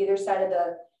sacrum, either side of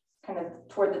the kind of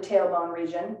toward the tailbone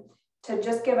region, to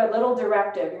just give a little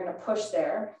directive. You're going to push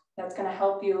there. That's going to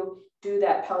help you do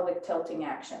that pelvic tilting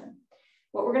action.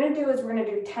 What we're going to do is we're going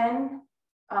to do 10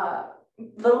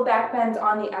 little back bends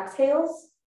on the exhales.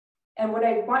 And what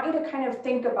I want you to kind of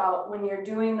think about when you're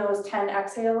doing those 10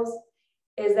 exhales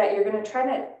is that you're going to try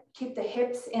to keep the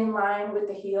hips in line with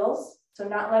the heels. So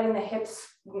not letting the hips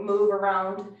move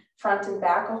around front and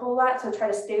back a whole lot. So try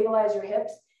to stabilize your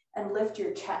hips and lift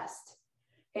your chest.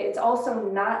 Okay, it's also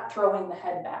not throwing the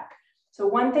head back. So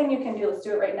one thing you can do, let's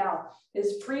do it right now,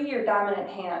 is free your dominant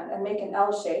hand and make an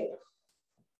L shape.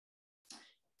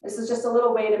 This is just a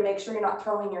little way to make sure you're not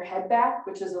throwing your head back,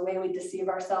 which is a way we deceive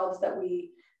ourselves that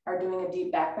we are doing a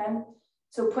deep back bend.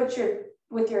 So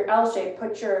with your L shape,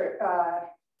 put your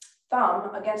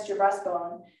thumb against your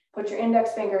breastbone, put your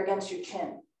index finger against your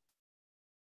chin.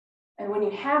 And when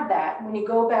you have that, when you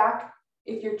go back,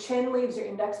 if your chin leaves your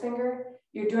index finger,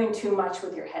 you're doing too much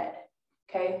with your head.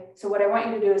 Okay, so what I want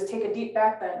you to do is take a deep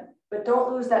back bend, but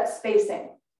don't lose that spacing.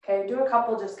 Okay, do a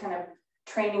couple just kind of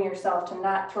training yourself to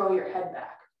not throw your head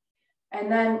back. And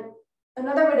then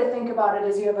another way to think about it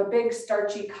is you have a big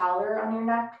starchy collar on your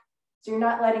neck. So you're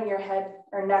not letting your head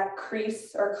or neck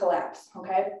crease or collapse,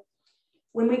 okay?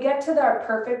 When we get to our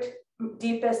perfect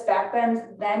deepest back bends,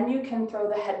 then you can throw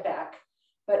the head back.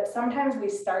 But sometimes we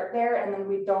start there and then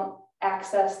we don't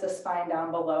access the spine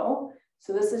down below.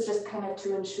 So this is just kind of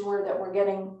to ensure that we're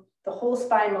getting the whole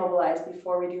spine mobilized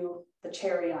before we do the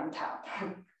cherry on top.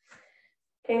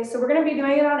 Okay, so we're going to be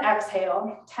doing it on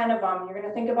exhale, 10 of them. You're going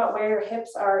to think about where your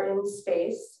hips are in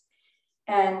space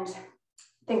and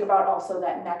think about also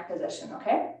that neck position,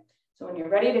 okay? So when you're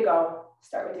ready to go,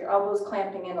 start with your elbows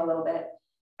clamping in a little bit.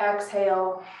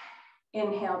 Exhale,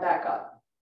 inhale back up.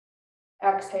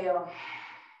 Exhale.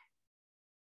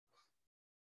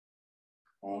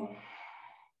 Okay.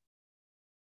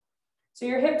 So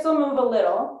your hips will move a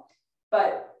little,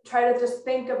 but try to just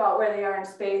think about where they are in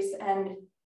space and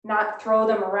not throw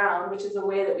them around, which is a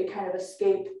way that we kind of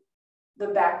escape the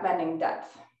back bending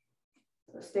depth.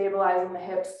 So stabilizing the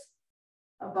hips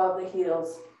above the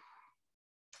heels.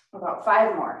 About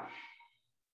 5 more.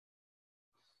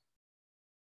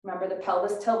 Remember, the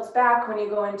pelvis tilts back when you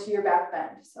go into your back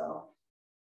bend, so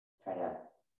try to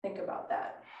think about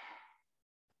that.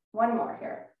 1 more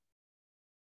here.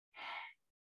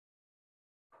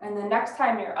 And the next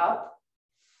time you're up,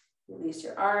 release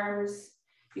your arms.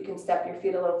 You can step your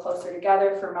feet a little closer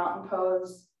together for mountain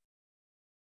pose.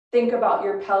 Think about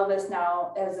your pelvis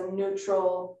now as a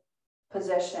neutral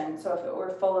position. So if it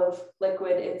were full of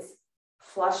liquid, it's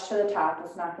flush to the top.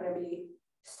 It's not going to be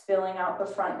spilling out the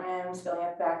front rim, spilling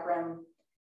out the back rim.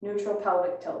 Neutral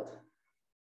pelvic tilt.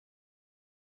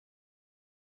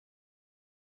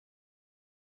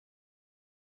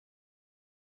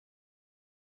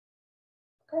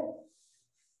 Good.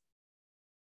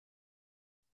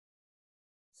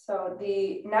 So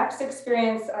the next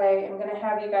experience, I am going to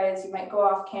have you guys, you might go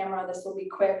off camera. This will be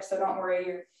quick, so don't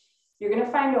worry. You're going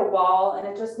to find a wall, and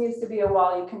it just needs to be a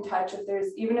wall you can touch.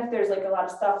 Even if there's like a lot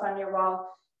of stuff on your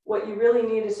wall, what you really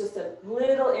need is just a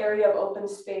little area of open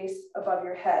space above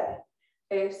your head.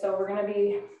 Okay, so we're going to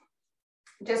be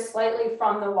just slightly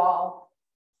from the wall,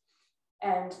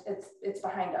 and it's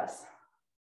behind us.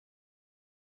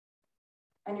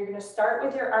 And you're going to start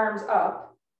with your arms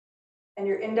up and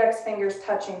your index fingers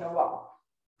touching the wall.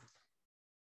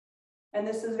 And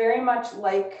this is very much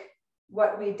like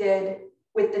what we did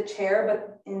with the chair,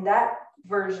 but in that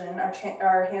version,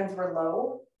 our hands were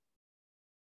low.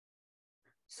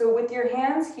 So with your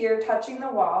hands here touching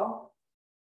the wall,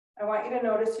 I want you to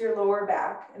notice your lower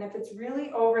back. And if it's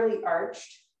really overly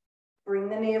arched, bring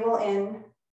the navel in,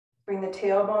 bring the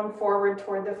tailbone forward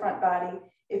toward the front body.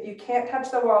 If you can't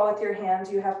touch the wall with your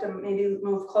hands, you have to maybe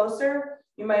move closer.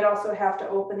 You might also have to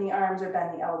open the arms or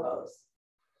bend the elbows.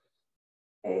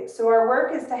 Okay, so our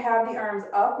work is to have the arms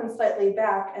up and slightly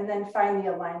back and then find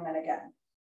the alignment again.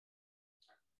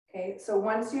 Okay, so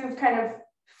once you've kind of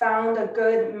found a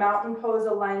good mountain pose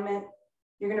alignment,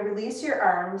 you're going to release your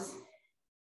arms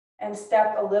and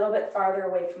step a little bit farther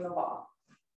away from the wall.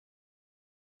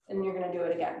 And you're going to do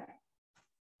it again.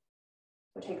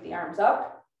 So take the arms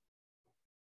up,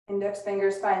 index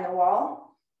fingers find the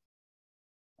wall,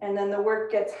 and then the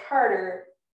work gets harder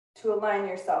to align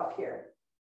yourself here.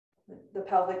 The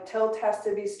pelvic tilt has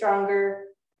to be stronger.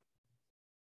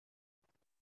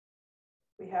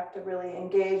 We have to really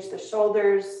engage the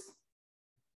shoulders.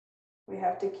 We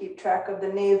have to keep track of the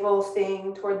navel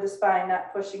staying toward the spine,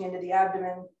 not pushing into the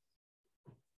abdomen.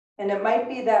 And it might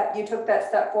be that you took that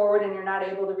step forward and you're not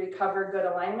able to recover good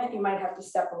alignment. You might have to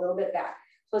step a little bit back.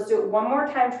 So let's do it one more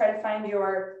time. Try to find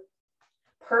your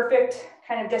perfect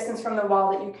kind of distance from the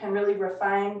wall that you can really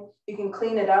refine. You can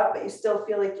clean it up, but you still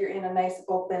feel like you're in a nice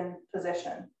open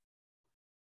position.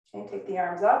 Okay, take the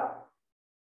arms up,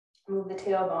 move the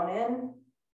tailbone in.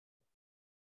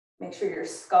 Make sure your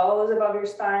skull is above your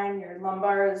spine, your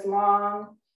lumbar is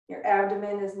long, your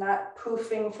abdomen is not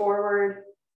poofing forward,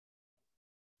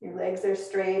 your legs are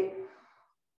straight.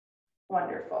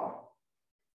 Wonderful.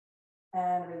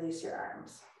 And release your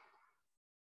arms.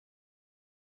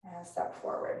 And step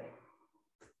forward.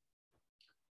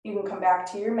 You can come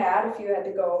back to your mat if you had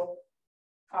to go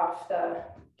off the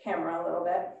camera a little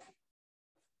bit.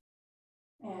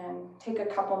 And take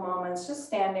a couple moments just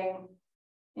standing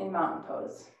in mountain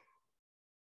pose.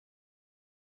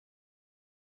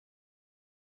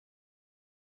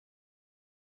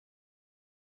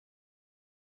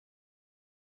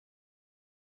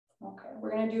 Okay, we're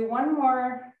going to do one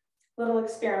more little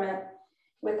experiment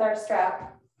with our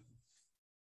strap,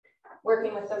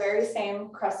 working with the very same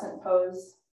crescent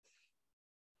pose.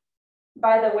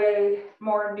 By the way,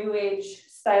 more new age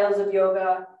styles of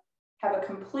yoga have a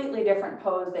completely different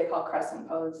pose they call crescent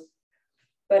pose.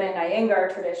 But in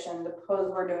Iyengar tradition, the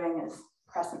pose we're doing is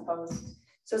crescent pose.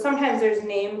 So sometimes there's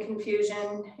name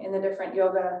confusion in the different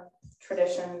yoga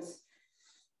traditions.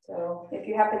 So if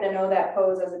you happen to know that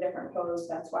pose as a different pose,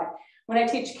 that's why. When I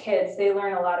teach kids, they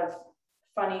learn a lot of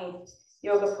funny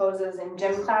yoga poses in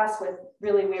gym class with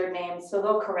really weird names. So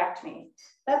they'll correct me.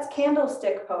 That's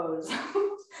candlestick pose.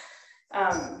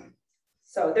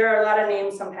 So there are a lot of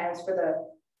names sometimes for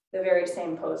the very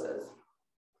same poses.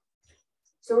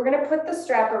 So we're going to put the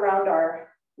strap around our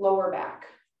lower back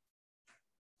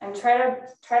and try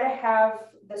to have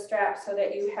the strap so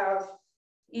that you have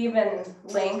even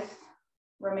length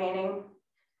remaining.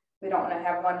 We don't want to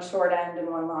have one short end and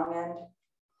one long end.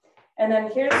 And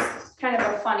then here's kind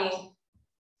of a funny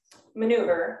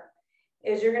maneuver,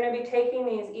 is you're going to be taking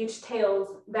these each tails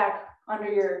back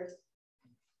under your,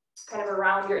 kind of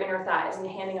around your inner thighs and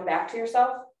handing them back to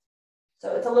yourself.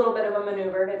 So it's a little bit of a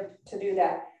maneuver to do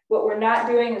that. What we're not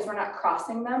doing is we're not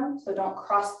crossing them. So don't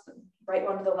cross the right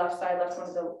one to the left side, left one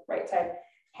to the right side.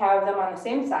 have them on the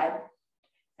same side.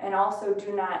 And also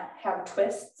do not have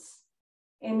twists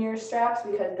in your straps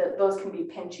because those can be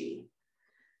pinchy.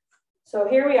 So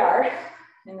here we are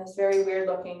in this very weird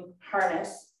looking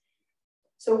harness.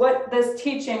 So what this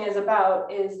teaching is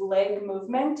about is leg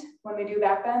movement. When we do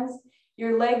back bends,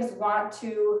 your legs want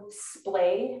to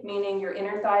splay, meaning your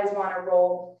inner thighs want to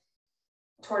roll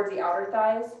towards the outer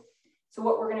thighs. So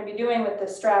what we're going to be doing with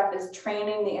this strap is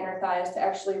training the inner thighs to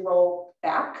actually roll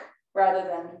back rather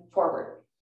than forward.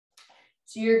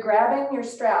 So you're grabbing your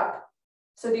strap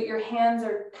so that your hands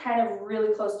are kind of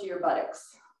really close to your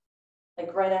buttocks,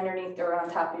 like right underneath or on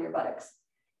top of your buttocks.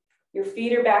 Your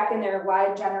feet are back in their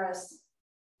wide, generous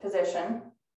position.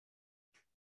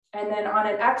 And then on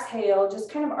an exhale,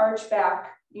 just kind of arch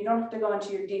back. You don't have to go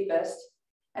into your deepest,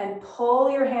 and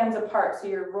pull your hands apart. So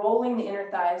you're rolling the inner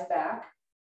thighs back,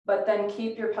 but then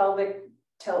keep your pelvic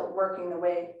tilt working the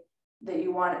way that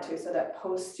you want it to, so that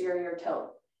posterior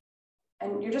tilt.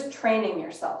 And you're just training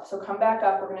yourself. So come back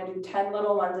up. We're going to do 10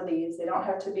 little ones of these. They don't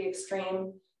have to be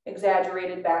extreme,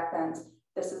 exaggerated back bends.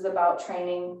 This is about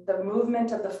training the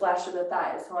movement of the flesh of the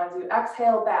thighs. So as you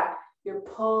exhale back, you're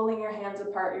pulling your hands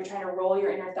apart. You're trying to roll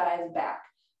your inner thighs back.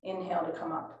 Inhale to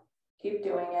come up. Keep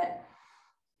doing it.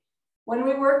 When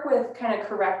we work with kind of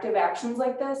corrective actions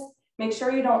like this, make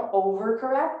sure you don't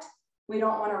overcorrect. We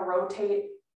don't want to rotate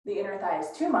the inner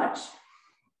thighs too much.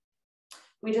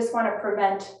 We just want to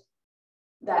prevent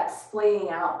that splaying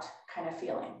out kind of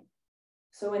feeling.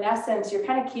 So in essence, you're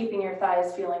kind of keeping your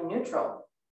thighs feeling neutral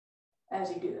as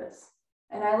you do this.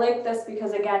 And I like this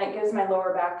because, again, it gives my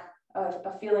lower back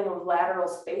a feeling of lateral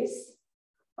space,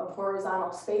 of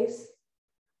horizontal space.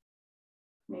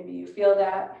 Maybe you feel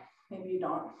that, maybe you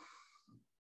don't.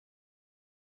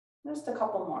 Just a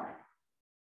couple more.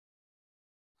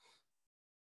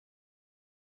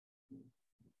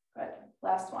 Good,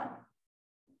 last one.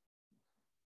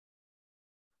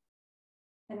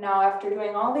 And now after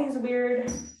doing all these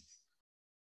weird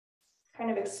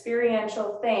kind of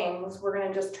experiential things, we're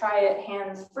gonna just try it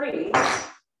hands free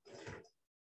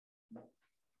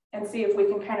and see if we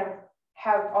can kind of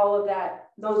have all of that,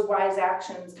 those wise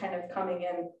actions kind of coming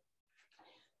in.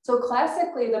 So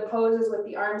classically, the pose is with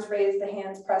the arms raised, the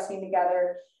hands pressing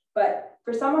together. But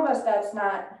for some of us, that's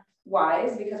not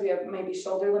wise because we have maybe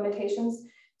shoulder limitations.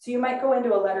 So you might go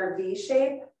into a letter V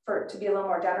shape to be a little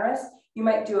more generous. You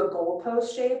might do a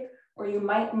goalpost shape, or you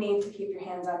might need to keep your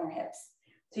hands on your hips.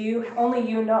 So only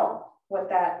you know what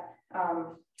that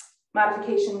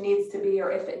modification needs to be,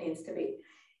 or if it needs to be.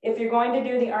 If you're going to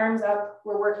do the arms up,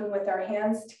 we're working with our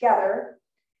hands together,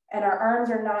 and our arms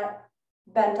are not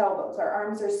bent elbows. Our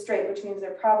arms are straight, which means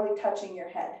they're probably touching your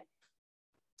head.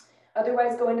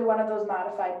 Otherwise, go into one of those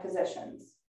modified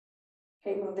positions.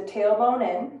 Okay, move the tailbone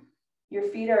in. Your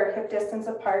feet are hip distance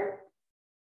apart.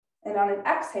 And on an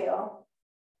exhale,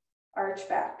 arch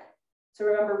back. So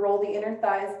remember, roll the inner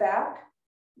thighs back.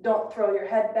 Don't throw your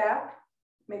head back.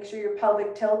 Make sure your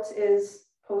pelvic tilt is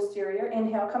posterior.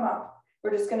 Inhale, come up.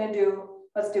 We're just gonna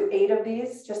let's do 8 of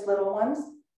these, just little ones.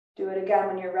 Do it again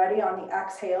when you're ready on the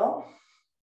exhale.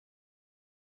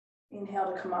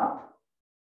 Inhale to come up.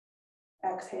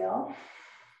 Exhale.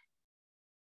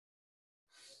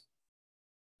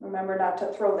 Remember not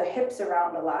to throw the hips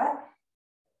around a lot.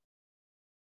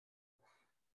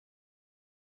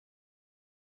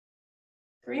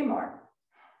 Three more.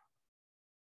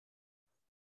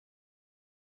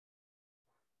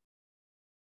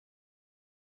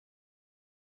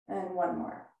 And one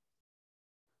more.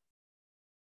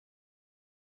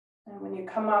 And when you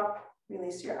come up,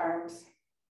 release your arms.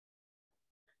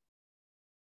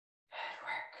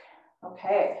 Good work.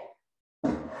 Okay.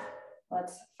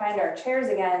 Let's find our chairs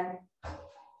again.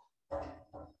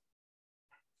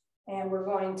 And we're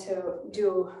going to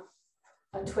do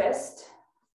a twist.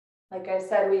 Like I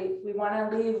said, we want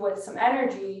to leave with some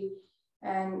energy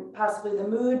and possibly the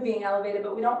mood being elevated,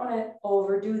 but we don't want to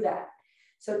overdo that.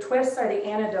 So twists are the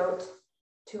antidote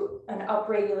to an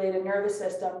upregulated nervous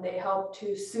system. They help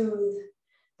to soothe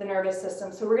the nervous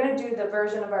system. So we're going to do the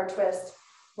version of our twist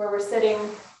where we're sitting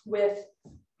with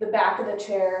the back of the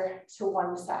chair to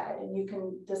one side, and you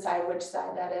can decide which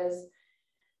side that is.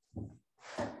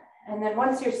 And then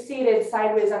once you're seated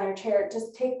sideways on your chair,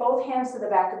 just take both hands to the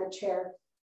back of the chair.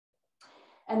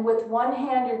 And with one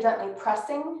hand, you're gently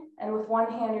pressing, and with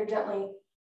one hand, you're gently,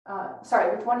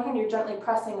 with one hand, you're gently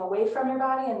pressing away from your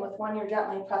body, and with one, you're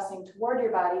gently pressing toward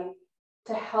your body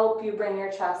to help you bring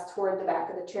your chest toward the back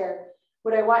of the chair.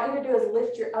 What I want you to do is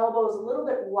lift your elbows a little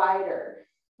bit wider,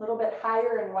 a little bit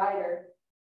higher and wider,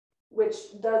 which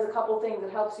does a couple things.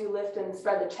 It helps you lift and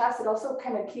spread the chest. It also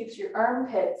kind of keeps your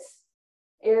armpits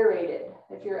aerated.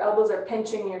 If your elbows are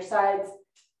pinching your sides,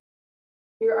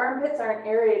 your armpits aren't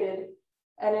aerated.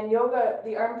 And in yoga,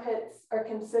 the armpits are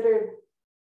considered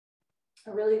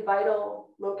a really vital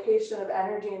location of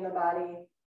energy in the body.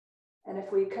 And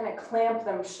if we kind of clamp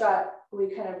them shut,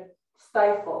 we kind of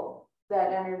stifle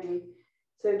that energy.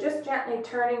 So just gently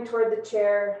turning toward the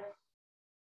chair.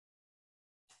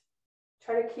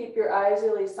 Try to keep your eyes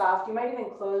really soft. You might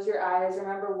even close your eyes.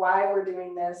 Remember why we're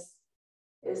doing this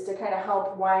is to kind of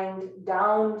help wind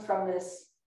down from this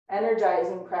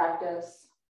energizing practice.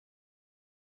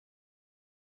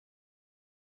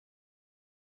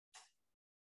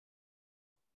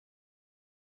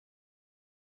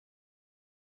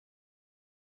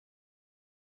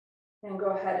 And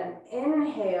go ahead and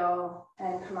inhale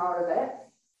and come out of it.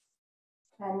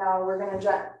 And now we're going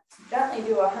to gently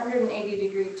do a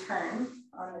 180-degree turn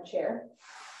on the chair.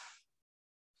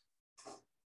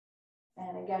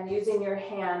 And again, using your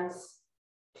hands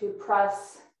to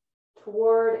press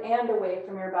toward and away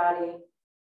from your body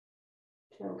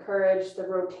to encourage the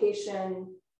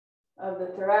rotation of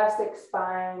the thoracic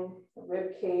spine, the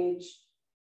rib cage,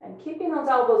 and keeping those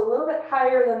elbows a little bit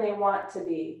higher than they want to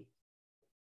be.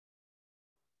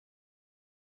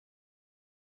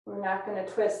 We're not going to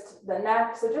twist the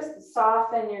neck, so just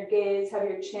soften your gaze, have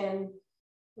your chin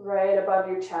right above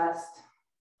your chest.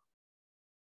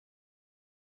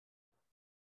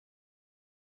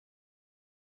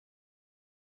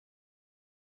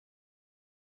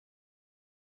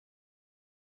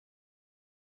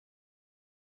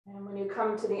 And when you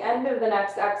come to the end of the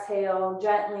next exhale,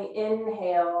 gently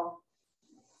inhale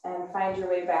and find your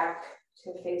way back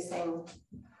to facing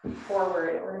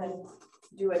forward. We're going to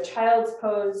do a child's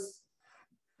pose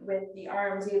with the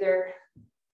arms either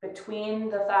between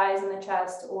the thighs and the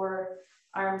chest or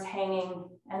arms hanging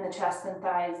and the chest and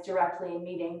thighs directly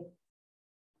meeting.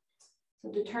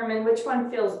 So determine which one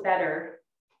feels better.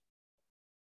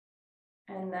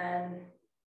 And then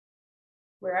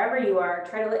wherever you are,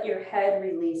 try to let your head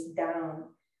release down.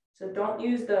 So don't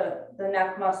use the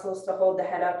neck muscles to hold the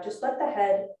head up. Just let the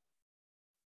head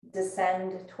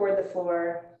descend toward the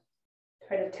floor.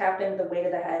 Try to tap into the weight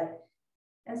of the head.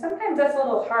 And sometimes that's a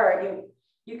little hard.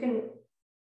 You can,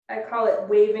 I call it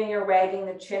waving or wagging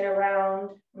the chin around,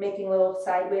 making a little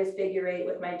sideways figure eight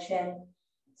with my chin.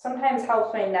 Sometimes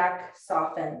helps my neck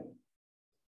soften.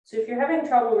 So if you're having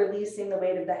trouble releasing the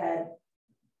weight of the head,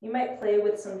 you might play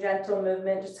with some gentle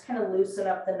movement, just kind of loosen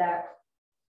up the neck.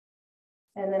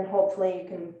 And then hopefully you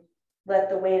can let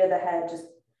the weight of the head just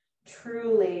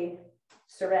truly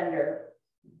surrender.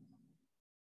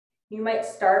 You might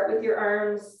start with your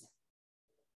arms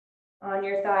on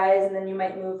your thighs, and then you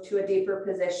might move to a deeper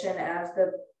position as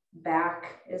the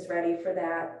back is ready for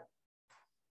that.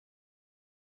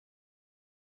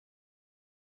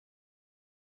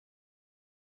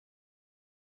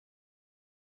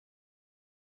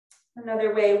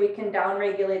 Another way we can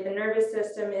downregulate the nervous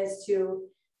system is to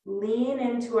lean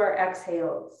into our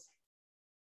exhales.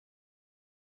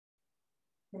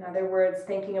 In other words,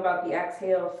 thinking about the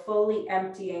exhale fully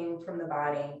emptying from the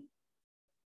body.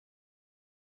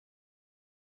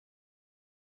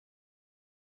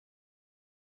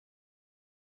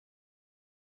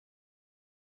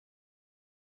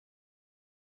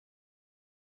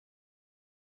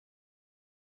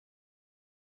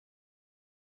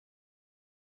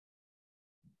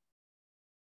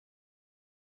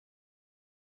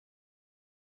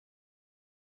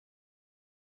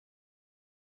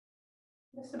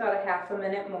 Just about a half a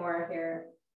minute more here.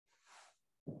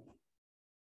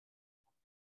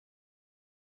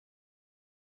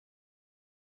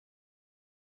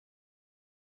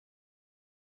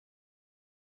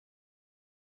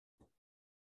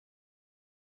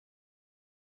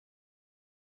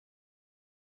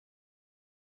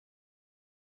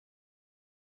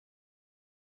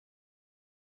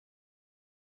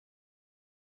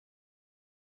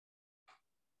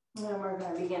 And then we're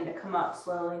going to begin to come up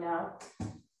slowly now.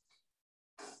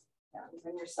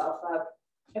 Bring yourself up.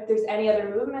 If there's any other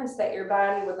movements that your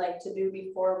body would like to do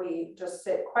before we just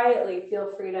sit quietly,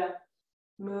 feel free to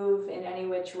move in any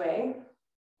which way.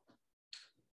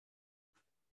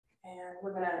 And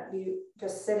we're going to be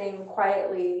just sitting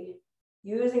quietly,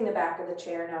 using the back of the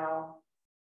chair now.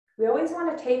 We always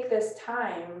want to take this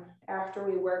time after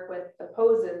we work with the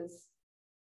poses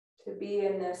to be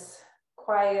in this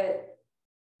quiet,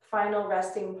 final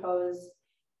resting pose,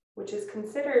 which is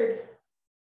considered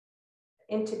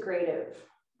integrative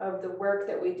of the work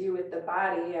that we do with the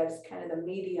body as kind of the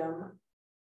medium,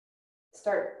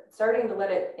 starting to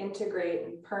let it integrate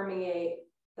and permeate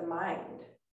the mind.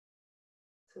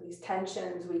 So these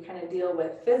tensions we kind of deal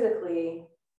with physically,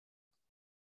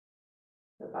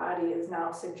 The body is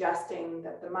now suggesting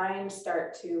that the mind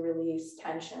start to release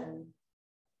tension.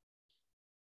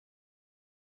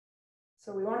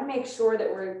 So we want to make sure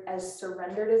that we're as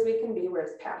surrendered as we can be, we're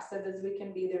as passive as we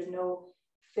can be. There's no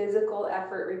physical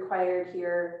effort required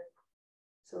here.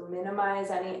 So minimize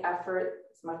any effort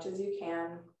as much as you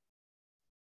can.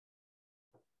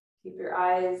 Keep your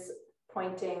eyes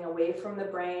pointing away from the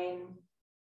brain.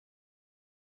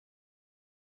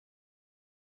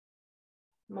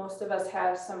 Most of us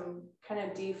have some kind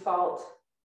of default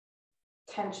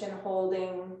tension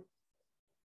holding.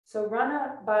 So run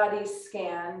a body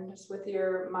scan just with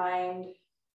your mind,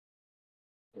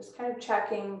 just kind of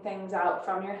checking things out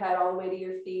from your head all the way to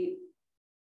your feet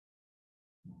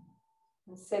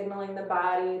and signaling the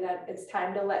body that it's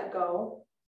time to let go.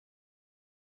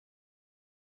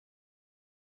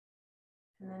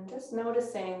 And then just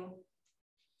noticing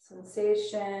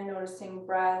sensation, noticing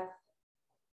breath.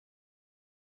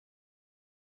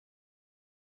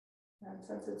 And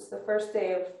since it's the first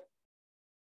day of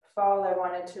fall, I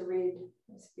wanted to read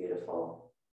this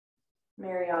beautiful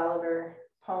Mary Oliver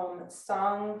poem,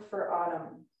 Song for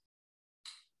Autumn.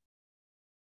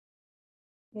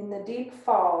 In the deep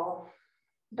fall,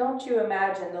 don't you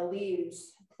imagine the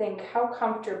leaves think how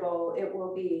comfortable it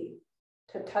will be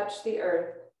to touch the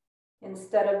earth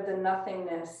instead of the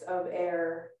nothingness of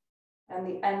air and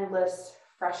the endless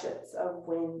freshets of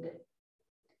wind.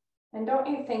 And don't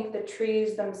you think the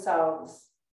trees themselves,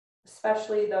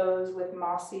 especially those with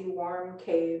mossy, warm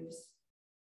caves,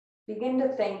 begin to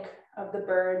think of the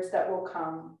birds that will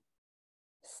come,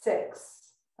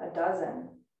 6, a dozen,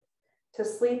 to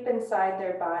sleep inside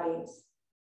their bodies?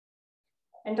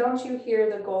 And don't you hear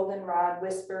the goldenrod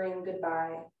whispering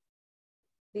goodbye,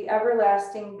 the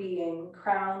everlasting being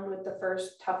crowned with the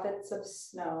first tuffets of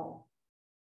snow?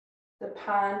 The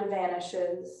pond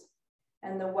vanishes,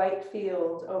 and the white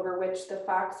field over which the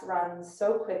fox runs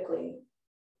so quickly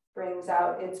brings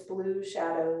out its blue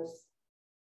shadows,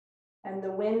 and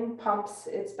the wind pumps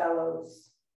its bellows.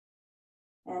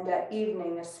 And at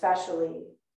evening especially,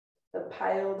 the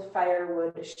piled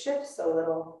firewood shifts a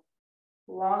little,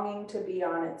 longing to be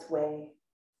on its way.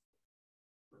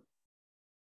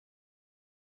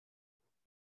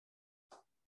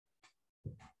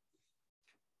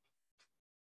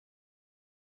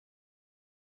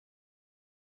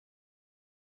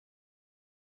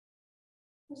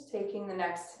 Just taking the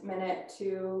next minute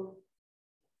to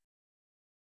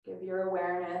give your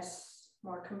awareness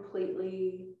more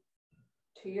completely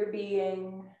to your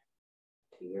being,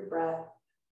 to your breath,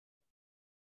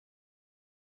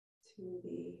 to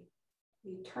the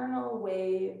eternal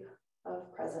wave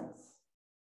of presence.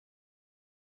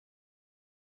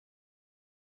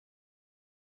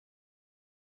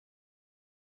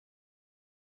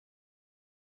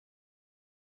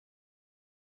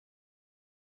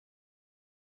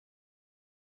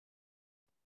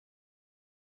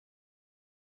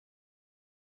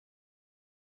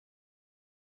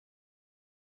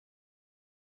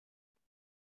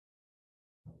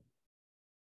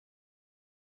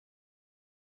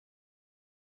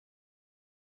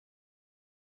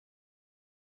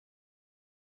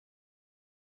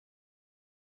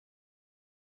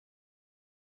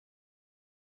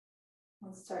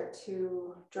 And start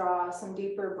to draw some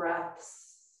deeper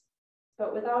breaths,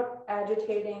 but without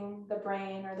agitating the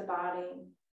brain or the body.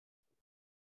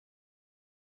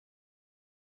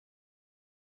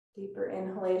 Deeper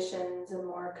inhalations and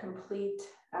more complete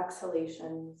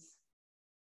exhalations.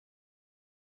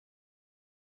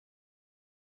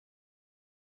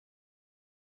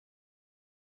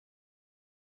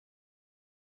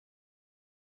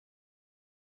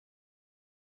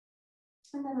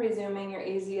 And then resuming your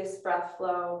easiest breath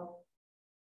flow.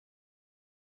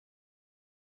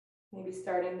 Maybe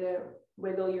starting to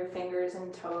wiggle your fingers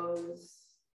and toes.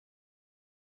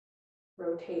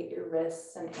 Rotate your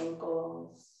wrists and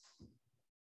ankles.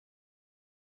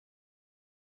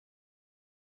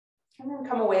 And then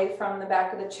come away from the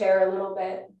back of the chair a little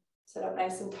bit. Sit up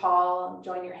nice and tall and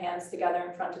join your hands together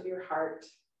in front of your heart.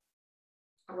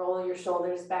 Roll your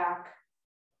shoulders back.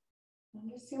 And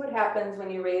just see what happens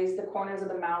when you raise the corners of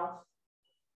the mouth,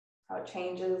 how it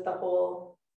changes the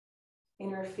whole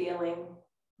inner feeling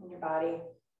in your body.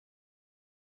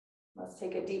 Let's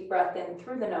take a deep breath in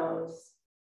through the nose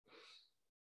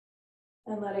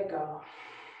and let it go.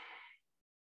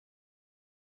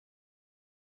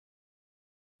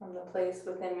 From the place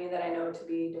within me that I know to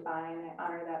be divine, I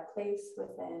honor that place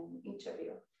within each of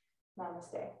you.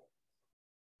 Namaste.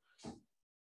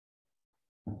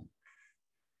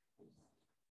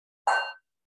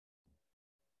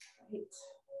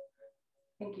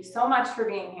 Right. Thank you so much for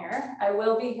being here. I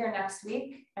will be here next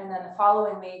week, and then the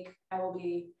following week I will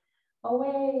be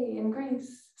away in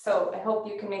Greece. So I hope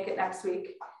you can make it next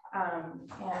week.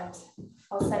 And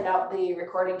I'll send out the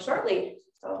recording shortly.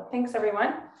 So thanks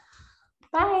everyone.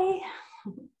 Bye.